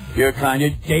 You're kind. You're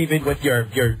David with your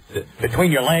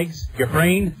between your legs, your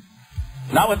brain.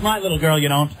 Not with my little girl, you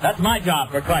don't. That's my job,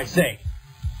 for Christ's sake.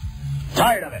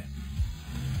 Tired of it.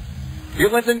 You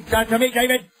listen to me,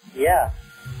 David? Yeah.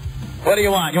 What do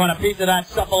you want? You want a piece of that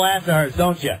supple ass of hers,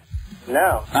 don't you?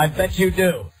 No. I bet you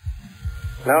do.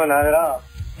 No, not at all.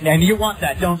 And you want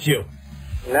that, don't you?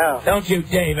 No. Don't you,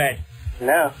 David?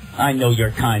 No. I know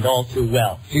your kind all too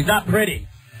well. She's not pretty.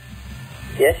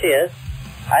 Yes, she is.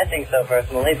 I think so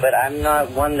personally, but I'm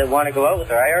not one that want to go out with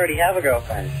her. I already have a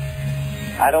girlfriend.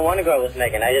 I don't want to go out with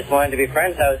Megan. I just wanted to be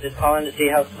friends. I was just calling to see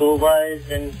how school was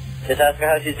and just ask her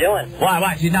how she's doing.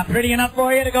 Why? She's not pretty enough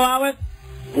for you to go out with?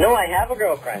 No, I have a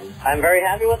girlfriend. I'm very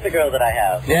happy with the girl that I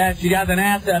have. Yeah, she has an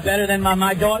ass better than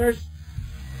my daughter's?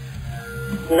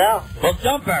 No. Well,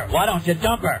 dump her. Why don't you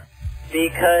dump her?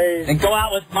 Because... And go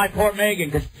out with my poor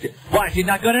Megan. Why, she's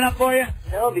not good enough for you?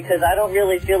 No, because I don't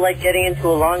really feel like getting into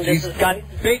a long distance... She's got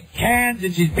big cans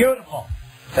and she's beautiful.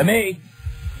 To me.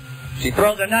 She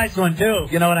throws a nice one, too.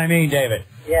 You know what I mean, David?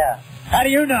 Yeah. How do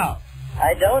you know?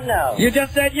 I don't know. You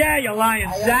just said yeah, you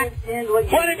lying sack.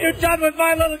 What have you done with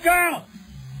my little girl?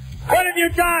 What have you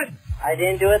done? I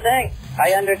didn't do a thing.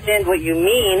 I understand what you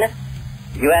mean.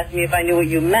 You asked me if I knew what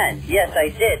you meant. Yes, I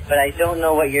did, but I don't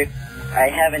know what you're... I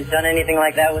haven't done anything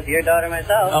like that with your daughter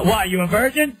myself. Why, are you a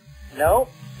virgin? No.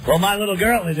 Well, my little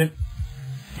girl isn't.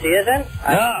 She isn't?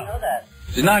 I No. didn't know that.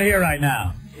 She's not here right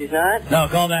now. She's not? No,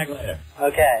 call back later.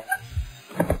 Okay.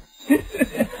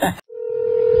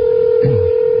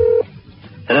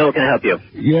 Hello, can I help you?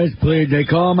 Yes, please. They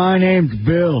call my name's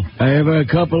Bill. I have a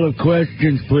couple of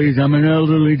questions, please. I'm an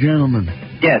elderly gentleman.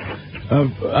 Yes.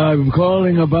 I'm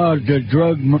calling about the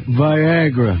drug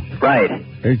Viagra. Right.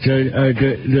 It's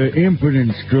the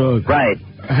impotence drug. Right.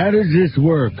 How does this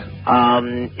work?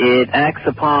 It acts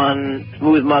upon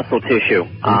smooth muscle tissue.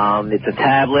 It's a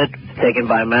tablet. It's taken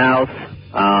by mouth.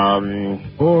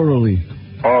 Orally.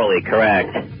 Orally,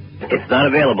 correct. It's not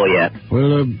available yet.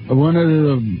 Well, one of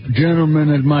the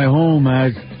gentlemen at my home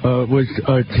was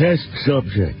a test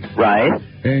subject. Right.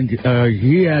 And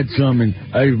he had some, and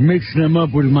I mixed them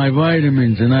up with my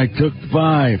vitamins, and I took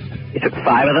 5. You took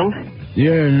 5 of them?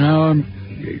 Yeah, now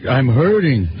I'm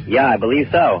hurting. Yeah, I believe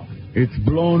so. It's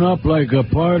blown up like a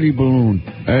party balloon.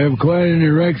 I have quite an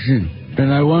erection,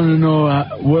 and I want to know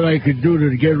what I could do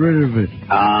to get rid of it.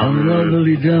 I'm an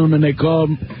elderly gentleman. They call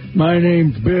my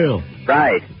name's Bill.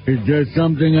 Right. Is there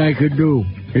something I could do?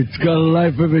 It's got a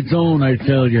life of its own, I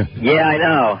tell you. Yeah, I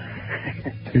know.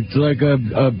 It's like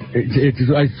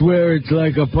I swear it's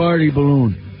like a party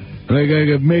balloon. Like I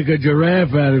could make a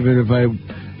giraffe out of it if I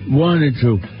wanted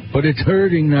to. But it's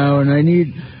hurting now, and I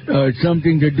need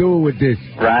something to do with this.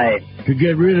 Right. To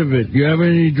get rid of it. You have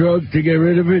any drugs to get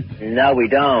rid of it? No, we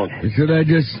don't. Should I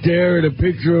just stare at a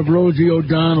picture of Rosie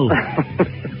O'Donnell?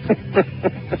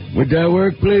 Would that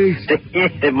work, please?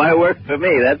 It might work for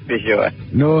me, that's for sure.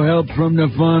 No help from the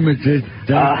pharmacist.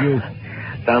 Thank you.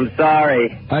 I'm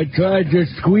sorry. I tried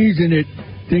just squeezing it,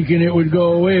 thinking it would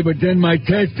go away, but then my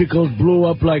testicles blew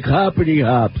up like hoppity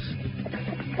hops.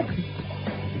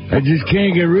 I just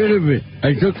can't get rid of it.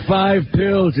 I took 5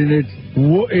 pills, and it's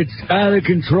out of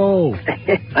control.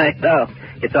 I know.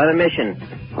 It's on a mission.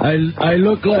 I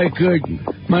look like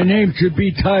my name should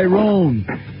be Tyrone.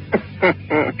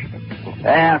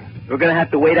 We're going to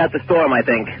have to wait out the storm, I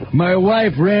think. My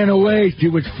wife ran away. She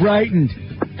was frightened.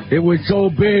 It was so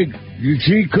big.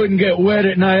 She couldn't get wet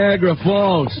at Niagara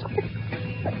Falls.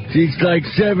 She's like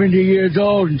 70 years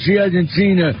old, and she hasn't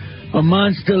seen a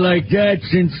monster like that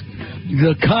since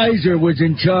the Kaiser was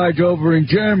in charge over in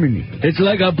Germany. It's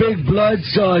like a big blood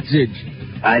sausage.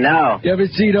 I know. You ever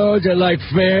see those at like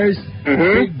fairs?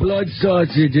 Mm-hmm. Big blood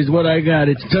sausage is what I got.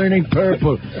 It's turning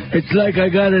purple. It's like I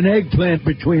got an eggplant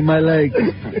between my legs.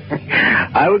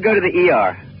 I would go to the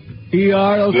ER.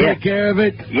 ER will take care of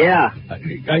it? Yeah.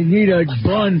 I need a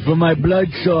bun for my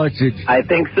blood sausage. I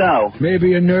think so.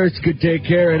 Maybe a nurse could take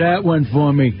care of that one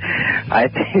for me. I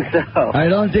think so. I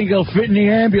don't think it'll fit in the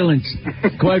ambulance.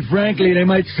 Quite frankly, they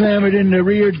might slam it in the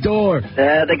rear door.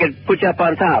 They could put you up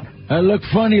on top. I look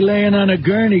funny laying on a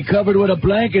gurney covered with a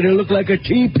blanket. It looked like a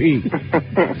teepee.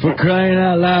 For crying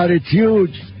out loud, it's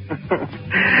huge.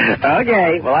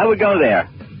 Okay, well, I would go there.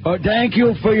 Oh, thank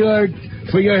you for your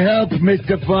help,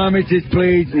 Mr. Pharmacist,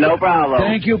 please. No problem.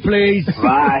 Thank you, please.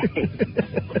 Bye.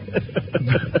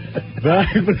 Bye,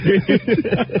 please.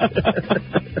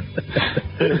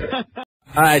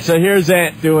 All right, so here's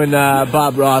Ant doing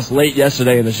Bob Ross late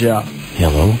yesterday in the show.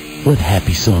 Hello, what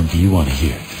happy song do you want to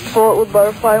hear? Bullet with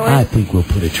butterfly wings? I think we'll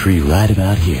put a tree right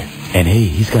about here. And hey,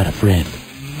 he's got a friend.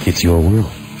 It's your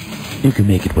world. You can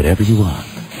make it whatever you want.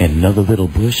 And another little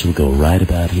bush will go right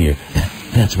about here.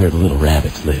 That's where the little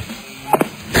rabbits live.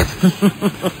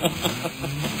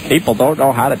 People don't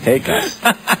know how to take us.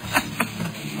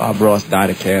 Bob Ross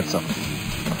died of cancer.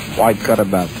 Why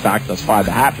couldn't the doctors find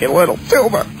a happy little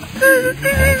tumor?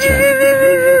 That's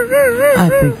right. I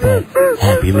think that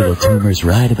happy little tumor's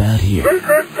right about here.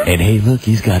 And hey, look,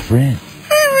 he's got friends.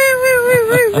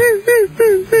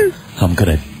 I'm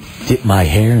gonna dip my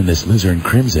hair in this alizarin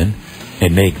crimson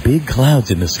and make big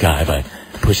clouds in the sky by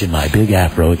pushing my big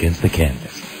afro against the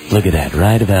canvas. Look at that,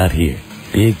 right about here.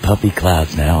 Big puffy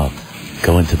clouds now. I'll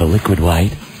go into the liquid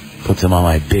white, put some on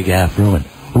my big afro, and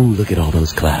ooh, look at all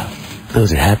those clouds.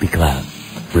 Those are happy clouds.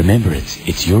 Remember,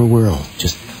 it's your world.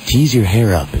 Just tease your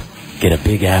hair up and get a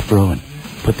big afro and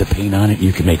put the paint on it.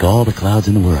 You can make all the clouds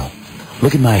in the world.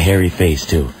 Look at my hairy face,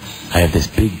 too. I have this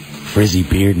big frizzy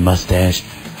beard and mustache.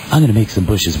 I'm going to make some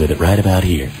bushes with it right about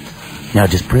here. Now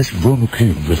just press look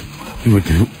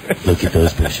at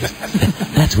those bushes.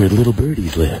 That's where the little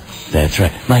birdies live. That's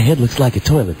right. My head looks like a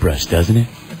toilet brush, doesn't it?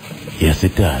 Yes,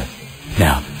 it does.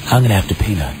 Now, I'm going to have to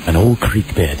paint an old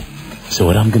creek bed. So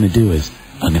what I'm going to do is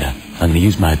I'm going to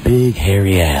use my big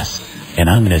hairy ass, and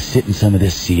I'm going to sit in some of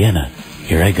this sienna.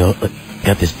 Here I go. Look,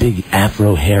 got this big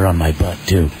afro hair on my butt,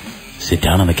 too. Sit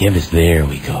down on the canvas. There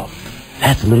we go.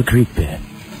 That's a little creek bed.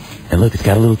 And look, it's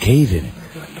got a little cave in it.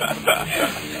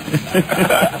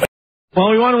 Well,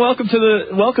 we want to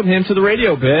welcome him to the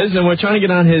radio biz, and we're trying to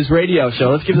get on his radio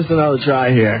show. Let's give this another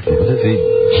try here.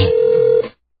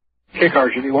 K-Car,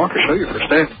 Jimmie Walker, show your first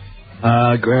name.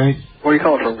 Greg. Where are you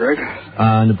calling from, Greg?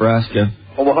 Nebraska.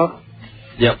 Omaha?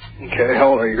 Yep. Okay, how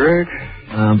old are you, Greg?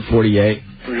 I'm 48.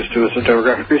 We're just doing some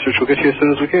demographic research. We'll get you as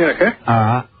soon as we can, okay?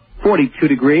 42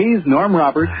 degrees, Norm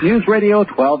Roberts, News Radio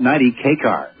 1290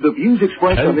 K-Car. The views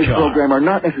expressed on this program are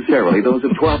not necessarily those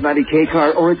of 1290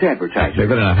 K-Car or its advertisers. They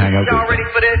better not hang up. Y'all ready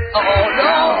for this? Oh,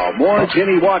 no! More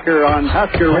Jimmie Walker on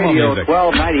Husker Radio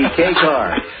 1290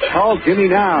 K-Car. Call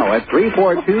Jimmie now at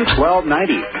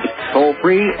 342-1290. Toll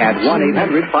free at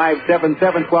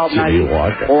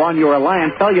 1-800-577-1290. Or on your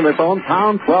Alliance cellular phone,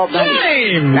 pound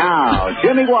 1290. Now,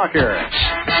 Jimmie Walker.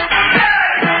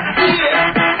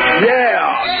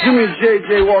 Yeah, Jimmie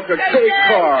J.J. Walker,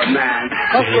 K-Car, man.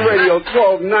 Hustler Radio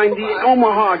 1290 in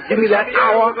Omaha. Give me that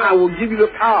hour, I will give you the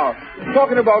power.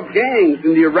 Talking about gangs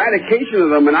and the eradication of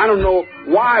them, and I don't know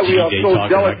why we are so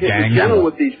delicate and gentle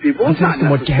with these people. It's not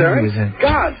necessary.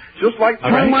 God, just like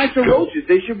termites and roaches,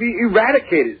 they should be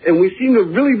eradicated. And we seem to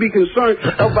really be concerned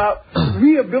about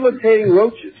rehabilitating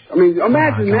roaches. I mean,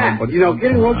 imagine that. You know,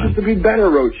 getting roaches to be better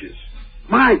roaches.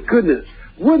 My goodness.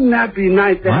 Wouldn't that be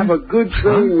nice to have a good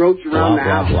trained roach around the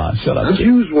house? Shut up.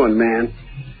 Use one, man.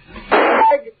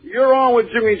 You're on with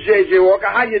Jimmie J.J. Walker.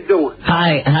 How you doing?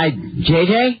 Hi,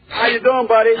 JJ? How you doing,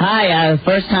 buddy? Hi,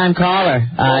 first time caller.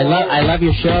 I love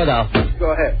your show, though.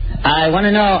 Go ahead. I want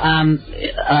to know,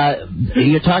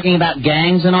 you're talking about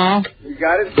gangs and all? You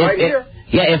got it right here.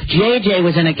 Yeah, if JJ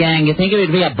was in a gang, you think it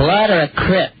would be a Blood or a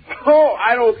Crip? Oh,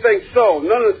 I don't think so.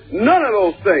 None of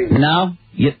those things. No?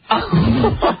 Come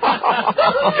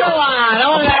on, I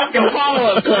want to ask a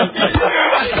follow-up question.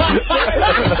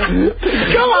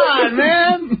 Come on,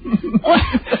 man.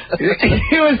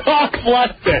 He was all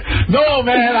flustered. No,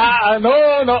 man,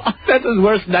 no. That's his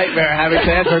worst nightmare, having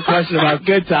to answer a question about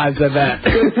good times, I bet.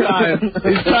 Good times.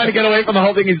 He's trying to get away from the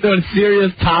whole thing. He's doing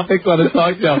serious topics on his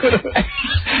talk show.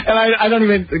 And I don't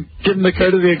even give him the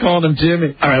courtesy of calling him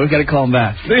Jimmy. All right, we got to call him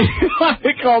back.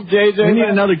 We called JJ. We need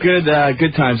another good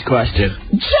times question.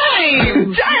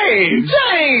 James!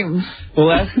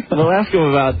 We'll ask him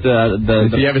about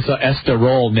if you ever saw Esther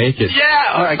roll naked.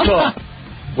 Yeah. All right, cool.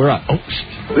 We're on.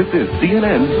 This is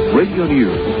CNN Radio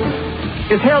News.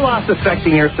 Is hair loss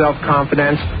affecting your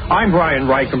self-confidence? I'm Brian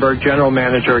Reichenberg, General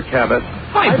Manager at Kevis.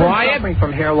 Hi, Brian. I've been suffering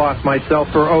from hair loss myself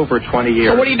for over 20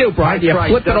 years. So what do you do, Brian? Do you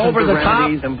flip it over the top?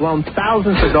 And blown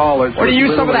thousands of dollars. Or do you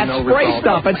use some of that spray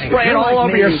stuff and spray it all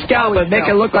over your scalp and make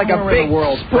it look like a big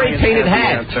spray-painted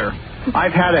hat?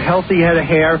 I've had a healthy head of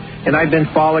hair, and I've been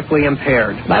follically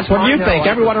impaired. That's what you think.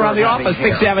 Everyone around the office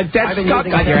thinks you have a dead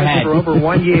skunk on your head. For over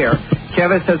 1 year.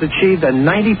 Kevis has achieved a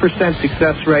 90%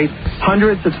 success rate.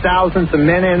 Hundreds of thousands of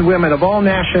men and women of all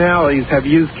nationalities have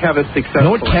used Kevis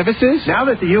successfully. You know what Kevis is? Now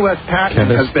that the U.S.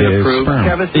 patent has been approved,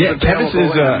 Kevis is Kevis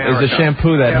is a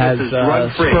shampoo that has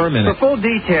sperm in it. For full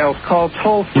details, call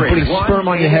toll-free. You're putting sperm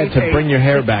on your head to bring your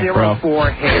hair back, bro.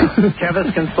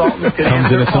 Kevis consultants can comes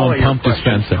in answer its all own your pump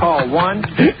questions. dispenser. Call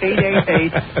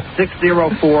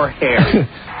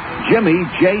 1-888-604-HAIR. Jimmie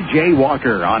J.J.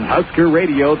 Walker on Husker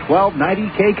Radio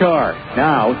 1290 KCAR.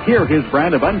 Now, hear his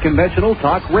brand of unconventional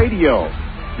talk radio.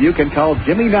 You can call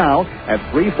Jimmie now at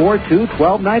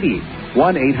 342-1290,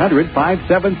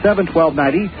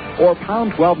 1-800-577-1290, or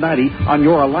pound 1290 on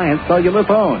your Alliance cellular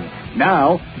phone.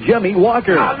 Now, Jimmie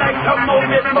Walker. I like to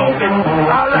move it.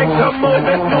 I like to move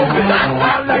it.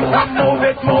 I like to move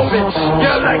it.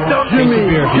 You like to Jimmie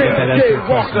J.J.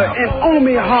 Walker in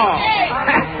Omaha.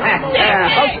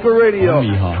 Husker Radio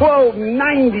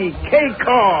 1290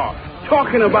 KCAR.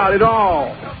 Talking about it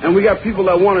all. And we got people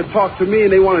that want to talk to me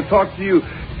and they want to talk to you.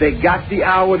 They got the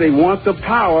hour. They want the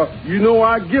power. You know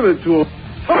I give it to them.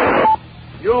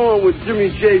 You're on with Jimmie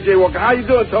J.J. Walker. How you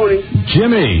doing, Tony?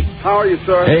 Jimmy. How are you,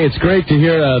 sir? Hey, it's great to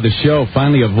hear the show.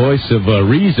 Finally a voice of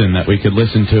reason that we could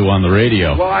listen to on the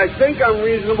radio. Well, I think I'm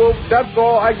reasonable. That's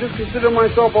all. I just consider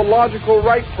myself a logical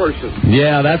right person.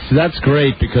 Yeah, that's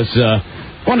great because I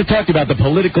want to talk to you about the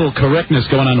political correctness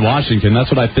going on in Washington. That's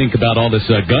what I think about all this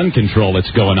gun control that's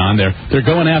going on there. They're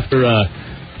going after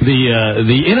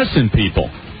the innocent people.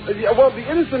 Yeah, well, the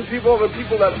innocent people are the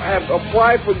people that have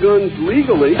applied for guns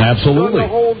legally. Absolutely. Done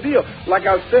the whole deal. Like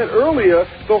I said earlier,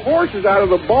 the horse is out of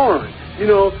the barn. You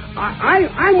know,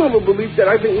 I'm of a belief that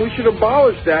I think we should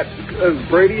abolish that,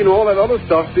 Brady and all that other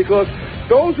stuff, because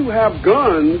those who have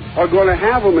guns are going to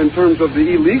have them in terms of the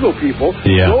illegal people.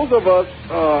 Yeah. Those of us,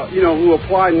 who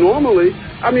apply normally,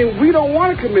 I mean, we don't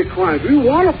want to commit crimes. We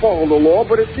want to follow the law,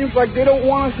 but it seems like they don't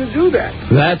want us to do that.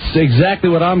 That's exactly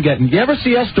what I'm getting. You ever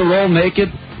see Esther roll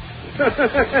naked?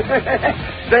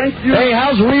 Thank you. Hey,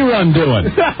 how's Rerun doing?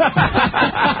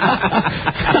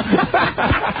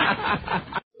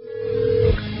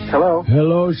 Hello?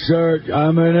 Hello, sir.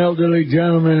 I'm an elderly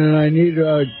gentleman, and I need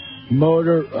a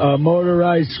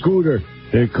motorized scooter.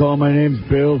 They call my name's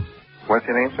Bill. What's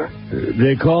your name, sir?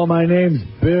 They call my name's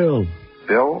Bill.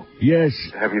 Bill? Yes.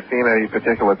 Have you seen a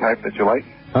particular type that you like?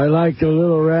 I like the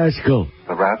Little Rascal.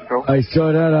 The Rascal? I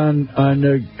saw that on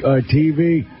the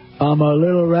TV. I'm a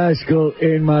little rascal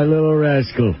in my little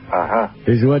rascal. Uh-huh.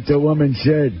 Is what the woman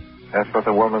said. That's what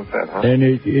the woman said, huh? And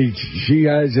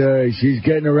she's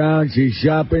getting around, she's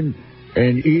shopping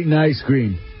and eating ice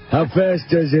cream. How fast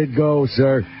does it go,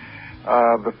 sir?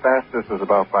 The fastest is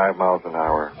about 5 miles an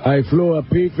hour. I flew a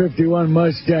P-51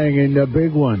 Mustang in the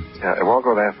big one. Yeah, it won't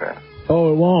go that fast.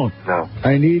 Oh, it won't? No.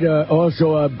 I need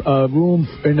also a room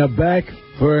in the back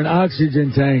for an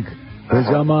oxygen tank, because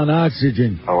I'm on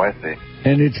oxygen. Oh, I see.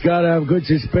 And it's got to have good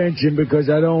suspension because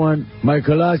I don't want my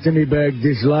colostomy bag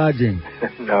dislodging.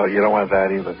 No, you don't want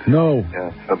that either. No.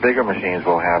 Yeah. The bigger machines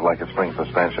will have like a spring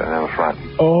suspension in the front.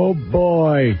 Oh,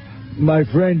 boy. My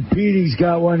friend Petey's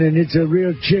got one, and it's a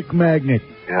real chick magnet.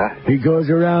 Yeah? He goes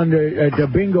around at the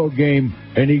bingo game,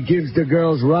 and he gives the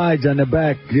girls rides on the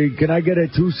back. Can I get a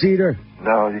two-seater?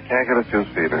 No, you can't get a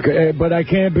two-seater. But I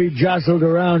can't be jostled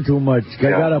around too much. I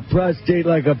got a prostate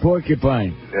like a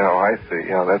porcupine. Yeah, I see.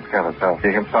 Yeah, that's kind of tough.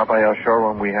 You can stop by our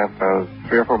showroom. We have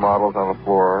 3 or 4 models on the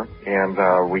floor,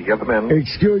 and we get them in.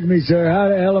 Excuse me, sir. How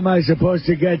the hell am I supposed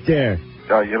to get there?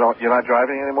 You're not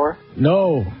driving anymore?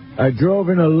 No. I drove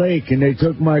in a lake, and they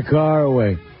took my car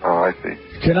away. Oh, I see.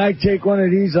 Can I take one of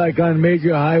these, like, on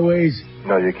major highways?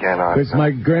 No, you cannot. Because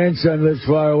my grandson lives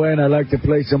far away, and I'd like to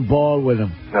play some ball with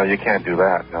him. No, you can't do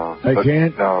that, no. I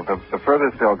can't? No, the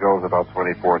furthest they'll go is about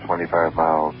 24, 25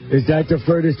 miles. Is that the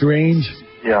furthest range?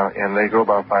 Yeah, and they go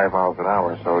about 5 miles an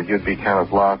hour, so you'd be kind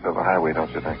of lost on the highway,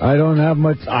 don't you think? I don't have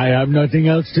much. I have nothing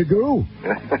else to do.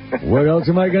 What else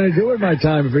am I going to do with my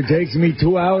time? If it takes me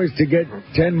 2 hours to get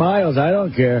 10 miles, I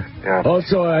don't care. Yeah.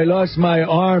 Also, I lost my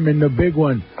arm in the big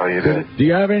one. Oh, you did? Do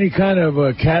you have any kind of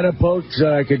catapult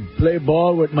so I could play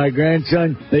ball with my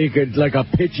grandson? That you could, like a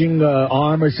pitching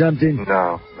arm or something?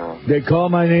 No. They call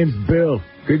my name Bill.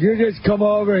 Could you just come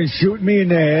over and shoot me in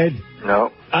the head?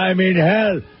 No. I mean,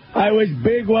 hell, I was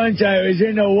big once. I was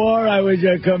in the war. I was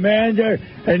a commander.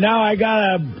 And now I got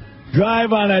to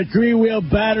drive on a 3-wheel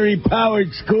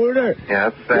battery-powered scooter. Yeah,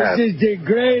 that's sad. This is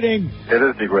degrading. It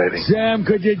is degrading. Sam,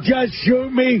 could you just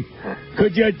shoot me?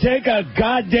 Could you take a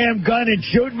goddamn gun and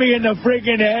shoot me in the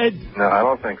friggin' head? No, I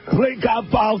don't think so. Please,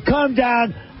 I'll come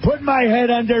down, put my head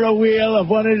under a wheel of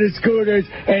one of the scooters,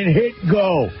 and hit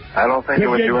go. I don't think it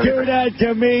would do anything. Could you do that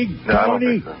to me, No, I don't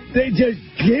Tony? think so. They just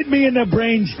hit me in the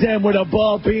brainstem with a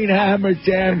ball-peen hammer,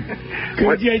 Sam.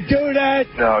 Could you do that?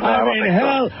 No, I don't think so.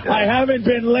 hell, Yeah. I haven't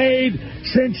been laid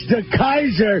since the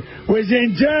Kaiser was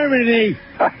in Germany,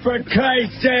 for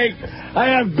Christ's sake. I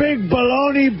have big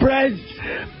baloney breasts.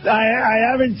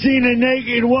 I haven't seen a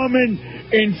naked woman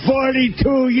in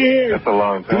 42 years. That's a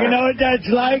long time. You know what that's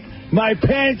like? My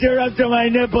pants are up to my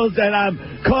nipples, and I'm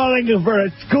calling for a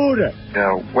scooter.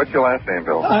 Now, what's your last name,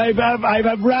 Bill? I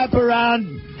have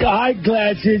wraparound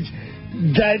eyeglasses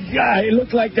that I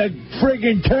look like the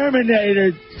friggin'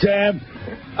 Terminator, Sam.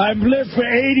 I've lived for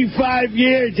 85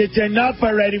 years. It's enough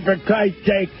already, for Christ's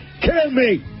sake. Kill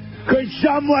me. Could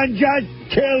someone just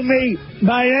kill me?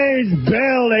 My name's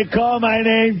Bill. They call my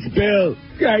name's Bill.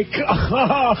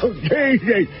 Oh,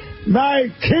 Jesus. My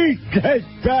teeth just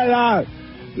fell out.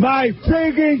 My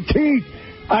friggin' teeth.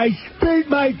 I spit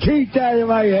my teeth out of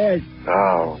my head.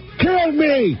 Oh. Kill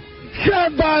me.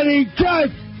 Somebody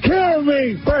just kill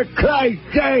me, for Christ's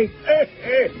sake.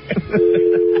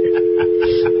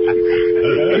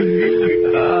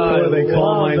 They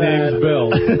call my name's Bill.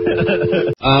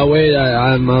 Wait,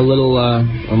 I'm a little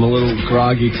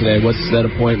groggy today. What's that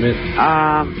appointment?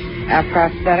 A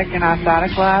prosthetic and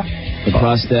orthotic lab. The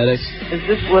prosthetics? Is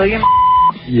this William?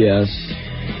 Yes.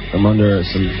 I'm under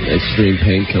some extreme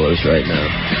painkillers right now.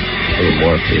 A little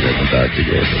morphine that the doctor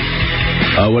gave me.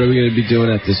 What are we going to be doing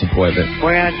at this appointment?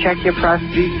 We're going to check your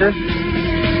prosthesis.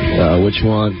 Which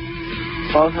one?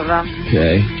 Both of them.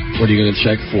 Okay. What are you going to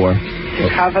check for? To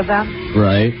cover them.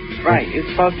 Right. Right. You're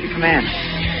supposed to come in.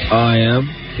 Oh, I am?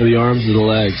 For the arms or the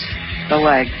legs? The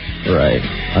legs. Right.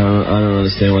 I don't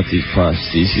understand what these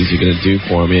prostheses are going to do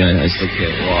for me. I still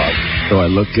can't walk. Do I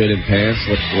look good in pants?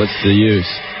 What's the use?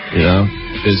 You know?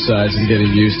 Besides, I'm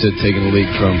getting used to taking a leak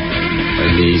from my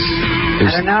niece.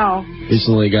 I don't know.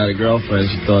 Recently got a girlfriend.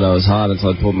 She thought I was hot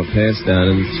until I pulled my pants down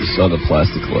and she saw the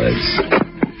plastic legs.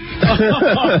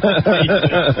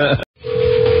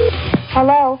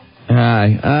 Hello.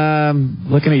 Hi.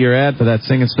 Looking at your ad for that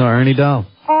Sing and Snore Ernie doll.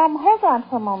 Hold on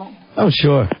for a moment. Oh,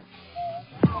 sure.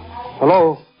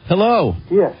 Hello? Hello.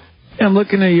 Yes. Yeah, I'm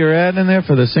looking at your ad in there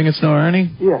for the Sing and Snore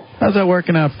Ernie. Yes. How's that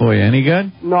working out for you? Any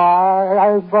good? No,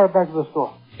 I brought it back to the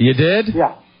store. You did?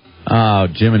 Yeah. Oh,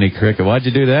 Jimmie Cricket. Why'd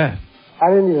you do that? I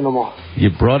didn't need it no more. You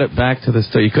brought it back to the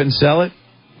store. You couldn't sell it?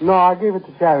 No, I gave it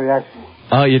to charity, actually.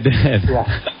 Oh, you did? Yeah.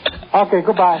 Okay,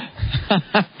 goodbye.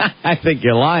 I think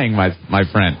you're lying, my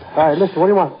friend. All right, listen, what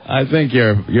do you want? I think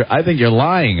you're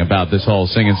lying about this whole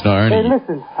Sing and Snore Ernie. Hey,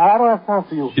 listen, I don't have time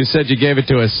for you. You said you gave it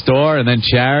to a store and then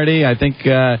charity. I think.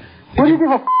 What do you give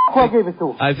a who I gave it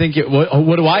to? I think you.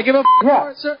 What do I give a yeah.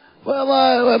 for, sir?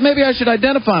 Well, maybe I should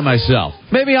identify myself.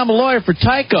 Maybe I'm a lawyer for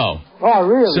Tyco. Oh,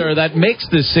 really? Sir, that makes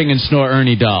the Sing and Snore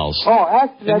Ernie dolls. Oh,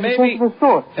 actually, I just went to the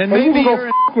store. And maybe you can you're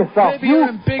go yourself. Maybe you're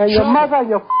in big and your trouble. mother and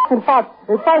your f***ing father.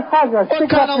 If I find you, I'll stick What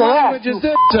kind up of your language ass, is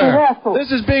this, you sir? asshole. This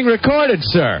is being recorded,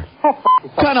 sir.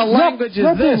 What kind of language is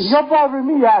listen, this? You're bothering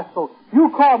me, asshole. You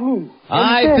call me.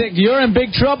 I think you're in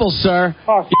big trouble, sir.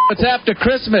 Oh, it's after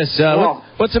Christmas. No.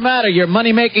 What's the matter? Your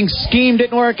money-making scheme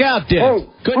didn't work out, did it?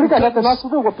 Hey, we got nothing else to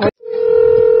do with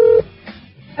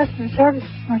Customer service,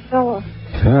 Marcella.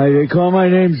 Hi, they call my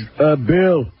name's Bill.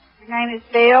 Your name is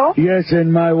Bill? Yes,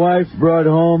 and my wife brought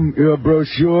home your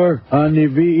brochure on the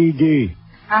VED.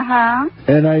 Uh-huh.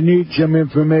 And I need some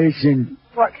information.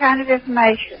 What kind of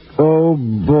information? Oh,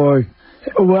 boy.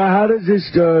 Well, how does this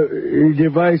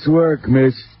device work,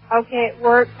 miss? Okay, it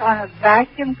works on a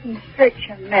vacuum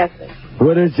constriction method.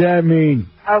 What does that mean?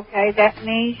 Okay, that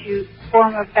means you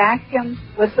form a vacuum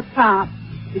with the pump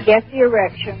to get the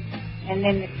erection, and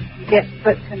then you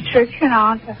put constriction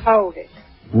on to hold it.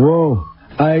 Whoa.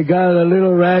 I got a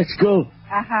little rascal.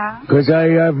 Uh-huh. Because I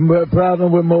have a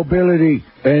problem with mobility,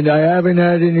 and I haven't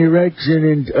had an erection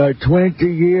in 20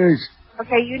 years.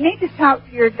 Okay, you need to talk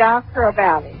to your doctor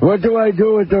about it. What do I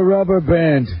do with the rubber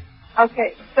band?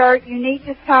 Okay, sir, you need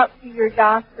to talk to your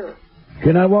doctor.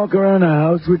 Can I walk around the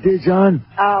house with this on?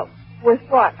 With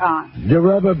what on? The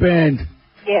rubber band.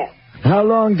 Yes. How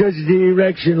long does the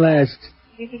erection last?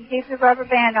 You can keep the rubber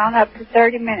band on up to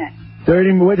 30 minutes.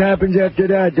 30. What happens after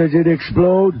that? Does it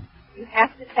explode? You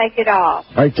have to take it off.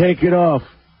 I take it off.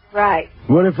 Right.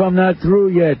 What if I'm not through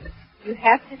yet? You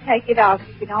have to take it off.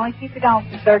 You can only keep it on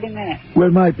for 30 minutes.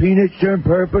 Will my penis turn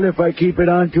purple if I keep it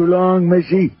on too long,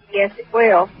 Missy? Yes, it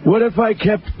will. What if I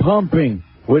kept pumping?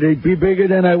 Would it be bigger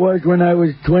than I was when I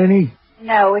was 20?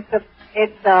 No, it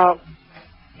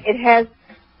has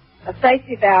a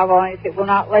safety valve on it that will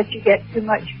not let you get too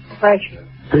much pressure.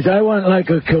 Because I want like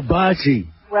a kielbasa.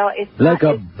 Well, it's like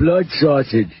not, a blood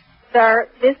sausage. Sir,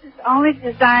 this is only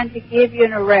designed to give you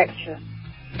an erection.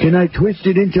 Can I twist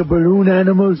it into balloon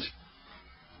animals?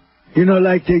 You know,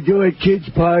 like they do at kids'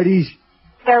 parties?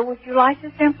 Sir, would you like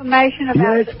this information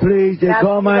about... Yes, please. They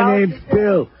call my name's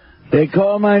Bill. They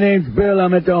call my name's Bill.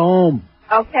 I'm at the home.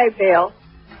 Okay, Bill.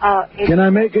 Can I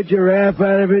make a giraffe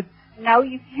out of it? No,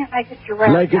 you can't make a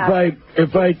giraffe like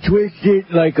if I twist it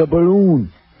like a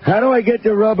balloon. How do I get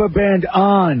the rubber band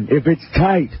on if it's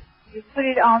tight? You put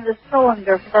it on the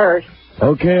cylinder first.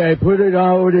 Okay, I put it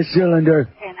over the cylinder.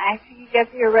 And after you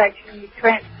get the erection, you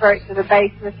transfer it to the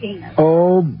base of the penis.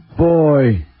 Oh,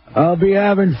 boy. I'll be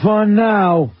having fun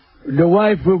now. The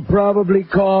wife will probably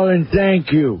call and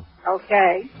thank you.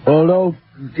 Okay. Although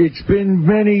it's been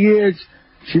many years,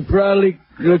 she probably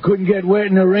couldn't get wet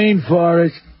in the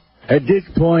rainforest at this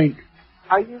point.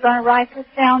 Are you going to write this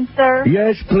down, sir?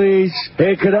 Yes, please.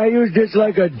 Hey, could I use this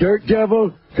like a dirt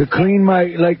devil to clean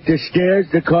the stairs,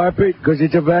 the carpet, because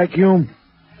it's a vacuum?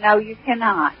 No, you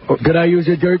cannot. Or could I use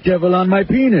a dirt devil on my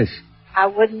penis? I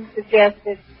wouldn't suggest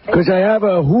it. Because I have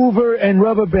a Hoover and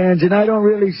rubber bands, and I don't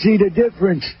really see the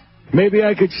difference. Maybe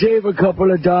I could save a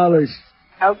couple of dollars.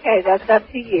 Okay, that's up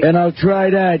to you. And I'll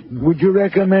try that. Would you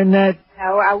recommend that?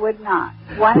 No, I would not.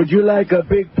 Would you like a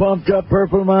big pumped-up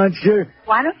purple monster?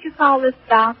 Why don't you call this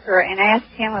doctor and ask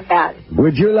him about it?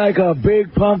 Would you like a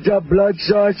big pumped-up blood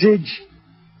sausage?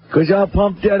 Because I'll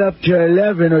pump that up to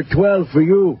 11 or 12 for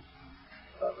you.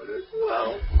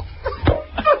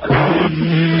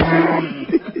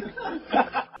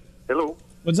 Hello.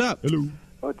 What's up? Hello.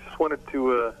 I just wanted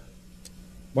to,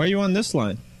 Why are you on this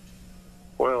line?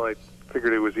 Well, I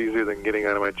figured it was easier than getting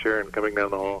out of my chair and coming down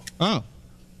the hall. Oh.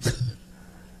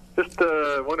 Just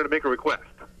wanted to make a request.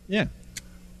 Yeah.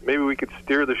 Maybe we could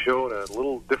steer the show in a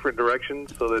little different direction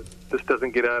so that this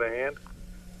doesn't get out of hand.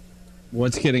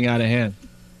 What's getting out of hand?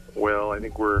 Well, I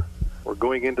think we're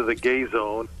going into the gay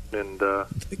zone, and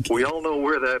we all know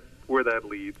where that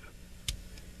leads.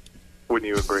 Wouldn't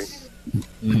you agree?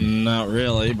 Not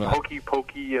really, but...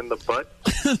 Pokey in the butt?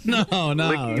 No.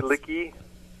 Licky.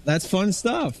 That's fun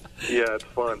stuff. Yeah, it's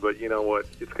fun, but you know what?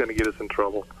 It's going to get us in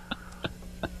trouble.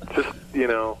 Just,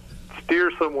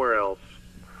 steer somewhere else.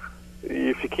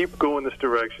 If you keep going this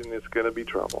direction, it's going to be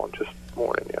trouble. I'm just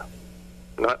warning you.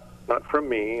 Not from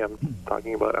me. I'm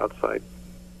talking about outside.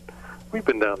 We've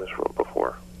been down this road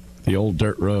before. The old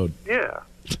dirt road. Yeah.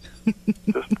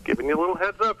 Just giving you a little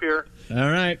heads up here. All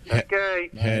right. Okay.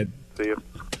 Head. See you.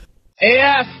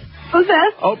 AF. Who's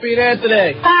this? Opie and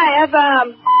Anthony. Hi, I've,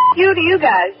 you to you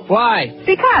guys. Why?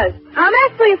 Because I'm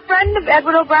actually a friend of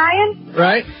Edward O'Brien.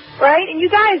 Right? Right? And you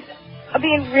guys are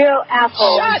being real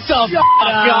assholes. Shut the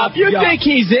fuck up. You think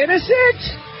he's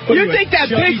innocent? You think that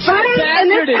big fat in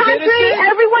this bastard is country,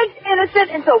 innocent? everyone's innocent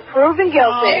until proven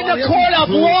guilty. In the court of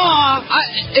law,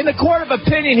 in the court of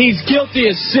opinion, he's guilty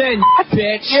of sin,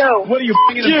 bitch. You. What are you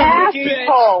bringing him Twinkies?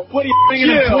 Asshole. What are you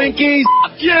bringing him Twinkies?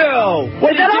 You.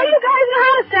 Is that all you guys know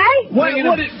how to say? What are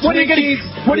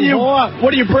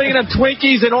you bringing him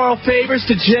Twinkies and oral favors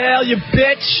to jail, you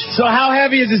bitch? So how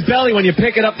heavy is his belly when you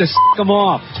pick it up to him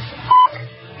off?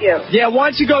 You. Yeah,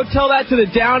 why don't you go tell that to the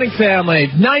Downing family?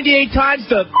 98 times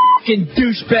the fucking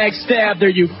douchebag stabbed her,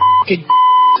 you fucking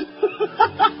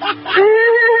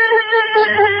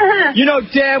You know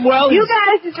damn well. You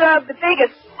guys deserve the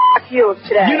biggest you of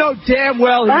today. You know damn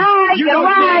well. Bye. You know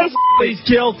damn well he's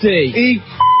guilty. Eat.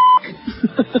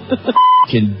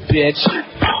 Fucking bitch.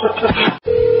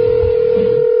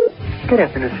 Good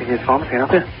afternoon, CVS Pharmacy. Out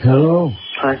there. Hello.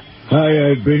 Hi.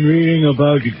 Hi, I've been reading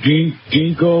about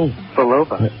Ginko.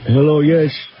 Biloba. Hello,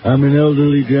 yes. I'm an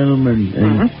elderly gentleman.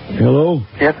 And hello?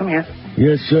 Yes, I'm here.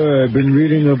 Yes, sir. I've been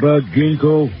reading about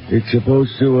Ginko. It's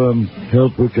supposed to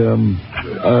help with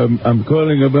I'm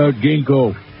calling about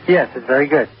Ginko. Yes, it's very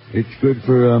good. It's good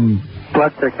for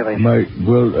Blood circulation.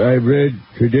 I read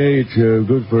today it's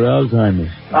good for Alzheimer's.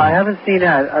 I haven't seen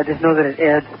that. I just know that it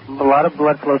adds a lot of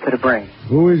blood flow to the brain.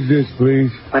 Who is this,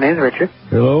 please? My name's Richard.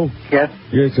 Hello? Yes.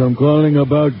 Yes, I'm calling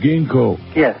about Ginko.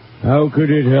 Yes. How could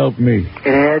it help me?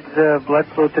 It adds blood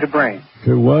flow to the brain.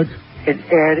 To what?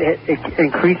 It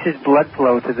increases blood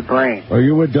flow to the brain. Are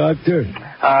you a doctor?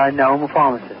 No, I'm a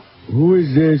pharmacist. Who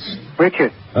is this?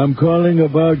 Richard. I'm calling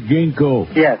about Ginko.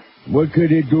 Yes. What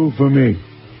could it do for me?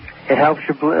 It helps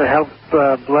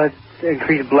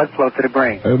increase blood flow to the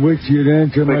brain. I wish you'd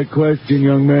answer my question,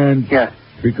 young man. Yes.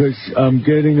 Because I'm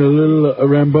getting a little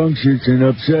rambunctious and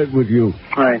upset with you.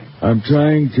 Right. I'm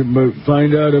trying to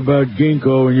find out about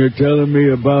Ginko, and you're telling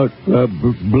me about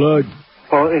blood.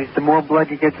 Well, the more blood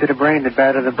you get to the brain, the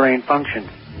better the brain functions.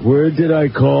 Where did I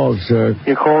call, sir?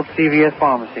 You called CVS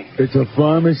Pharmacy. It's a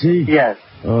pharmacy? Yes.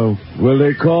 Oh, well,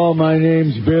 they call. My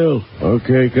name's Bill.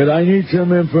 Okay, because I need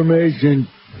some information,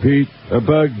 Pete,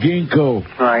 about Ginko.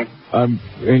 Right. I'm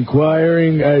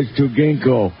inquiring as to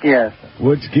Ginko. Yes.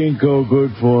 What's Ginko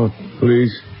good for,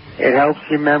 please? It helps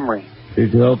your memory.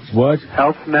 It helps what?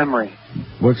 Helps memory.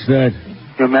 What's that?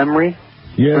 Your memory?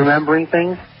 Yes. Remembering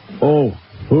things? Oh,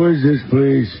 who is this,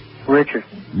 please? Richard.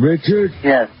 Richard?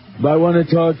 Yes. I want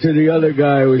to talk to the other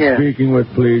guy I was speaking with,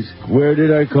 please. Where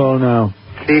did I call now?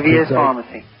 CVS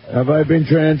Pharmacy. Have I been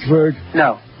transferred?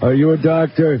 No. Are you a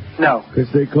doctor? No.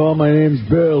 Because they call my name's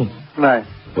Bill. Right.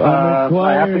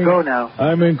 I have to go now.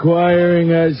 I'm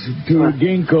inquiring as to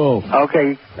Ginko.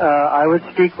 Okay. I would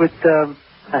speak with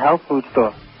a health food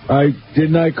store.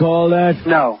 Didn't I call that?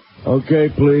 No. Okay,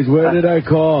 please. Where did I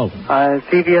call?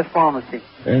 CVS Pharmacy.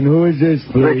 And who is this,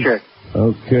 please? Richard.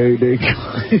 Okay,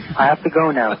 I have to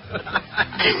go now.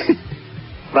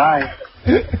 Bye.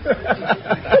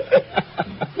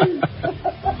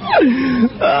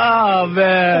 Oh,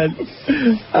 man.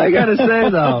 I got to say,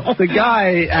 though, the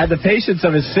guy had the patience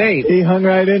of a saint. He hung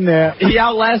right in there. He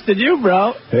outlasted you,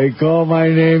 bro. They call my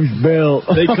name's Bill.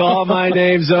 They call my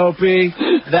name's Opie.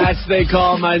 They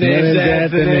call my name's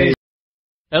Anthony.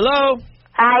 Hello?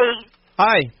 Hi.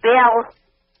 Hi. Bill.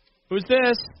 Who's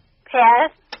this?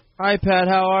 Pat. Hi, Pat.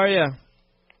 How are you?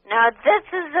 No, this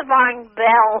is the wrong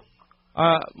Bill.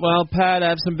 Well, Pat, I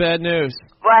have some bad news.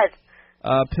 What?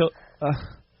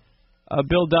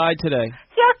 Bill died today.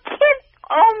 You're kidding?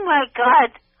 Oh, my God.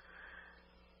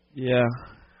 Yeah.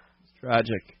 It's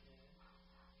tragic.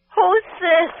 Who's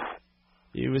this?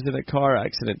 He was in a car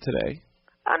accident today.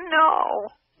 Oh, no.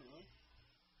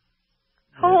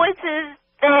 Who is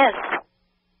this?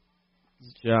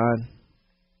 It's John.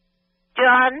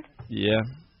 John? Yeah.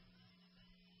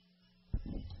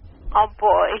 Oh,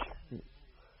 boy.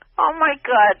 Oh, my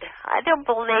God. I don't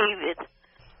believe it.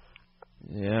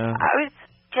 Yeah. I was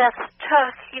just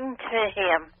talking to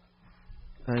him.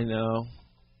 I know.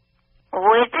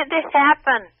 Where did it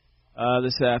happen?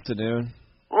 This afternoon.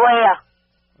 Where?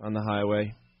 On the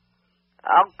highway.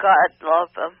 Oh, God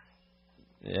love him.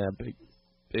 Yeah,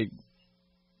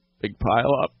 big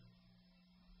pile up.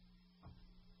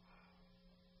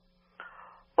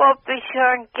 Well, be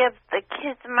sure and give the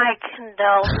kids my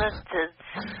condolences.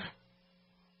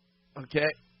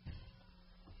 Okay.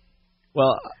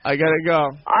 Well, I gotta go.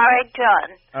 All right,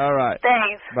 John. All right.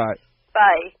 Thanks. Bye.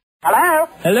 Bye. Hello?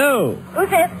 Hello. Who's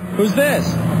this? Who's this?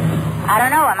 I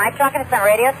don't know. Am I talking to some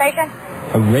radio station?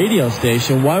 A radio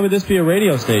station? Why would this be a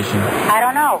radio station? I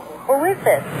don't know. Who is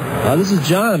this? This is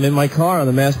John. I'm in my car on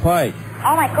the Mass Pike.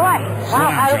 Oh, my God.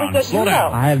 Wow, how did we get you, though?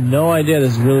 I have no idea.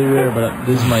 This is really weird, but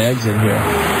this is my exit here.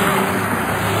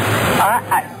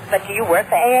 But do you work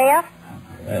for AAF?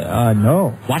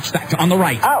 No. Watch that on the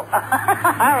right. Oh, all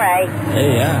right.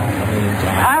 Hey,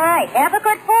 yeah. All right. Have a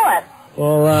good 4th.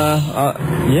 Well,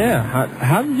 yeah.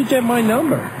 How did you get my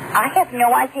number? I have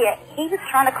no idea. He was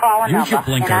trying to call a number. Use your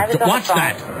blinker. And I was on Watch the phone.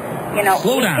 that. You know,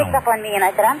 Slow he down. picked up on me, and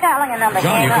I said, I'm dialing a number.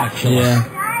 John, you're going to kill us.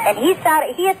 Yeah. And he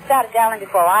had started dialing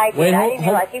before I did. Wait, I didn't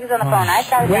realize he was on the phone. I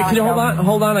started Wait, dialing. can you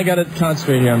hold on? I gotta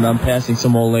concentrate here. I'm passing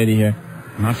some old lady here.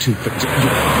 Not too...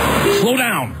 Slow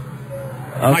down.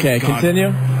 Okay, continue.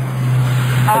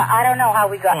 I don't know how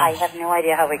we got. I have no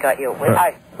idea how we got you.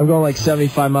 I'm going like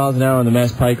 75 miles an hour on the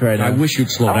Mass Pike right now. I wish you'd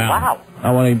slow down. Wow.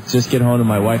 I want to just get home to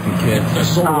my wife and kids.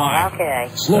 So do I.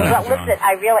 Okay. Slow down, Well, listen,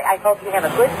 I hope you have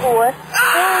a good tour. Oh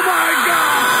my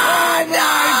God! Oh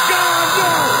my God! No!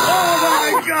 Oh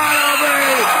my God,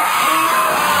 Opie!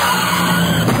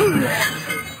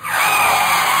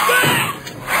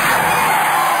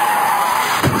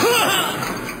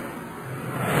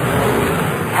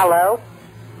 Hello?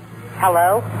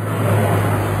 Hello?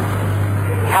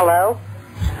 Hello?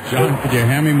 John, could you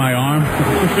hand me my arm?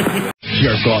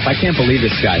 Jerk off. I can't believe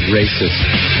this guy's racist.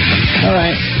 All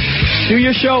right. Do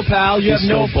your show, pal. You have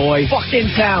no boy.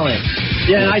 fucking talent.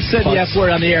 Yeah, and I said the F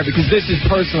word on the air because this is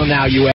personal now, you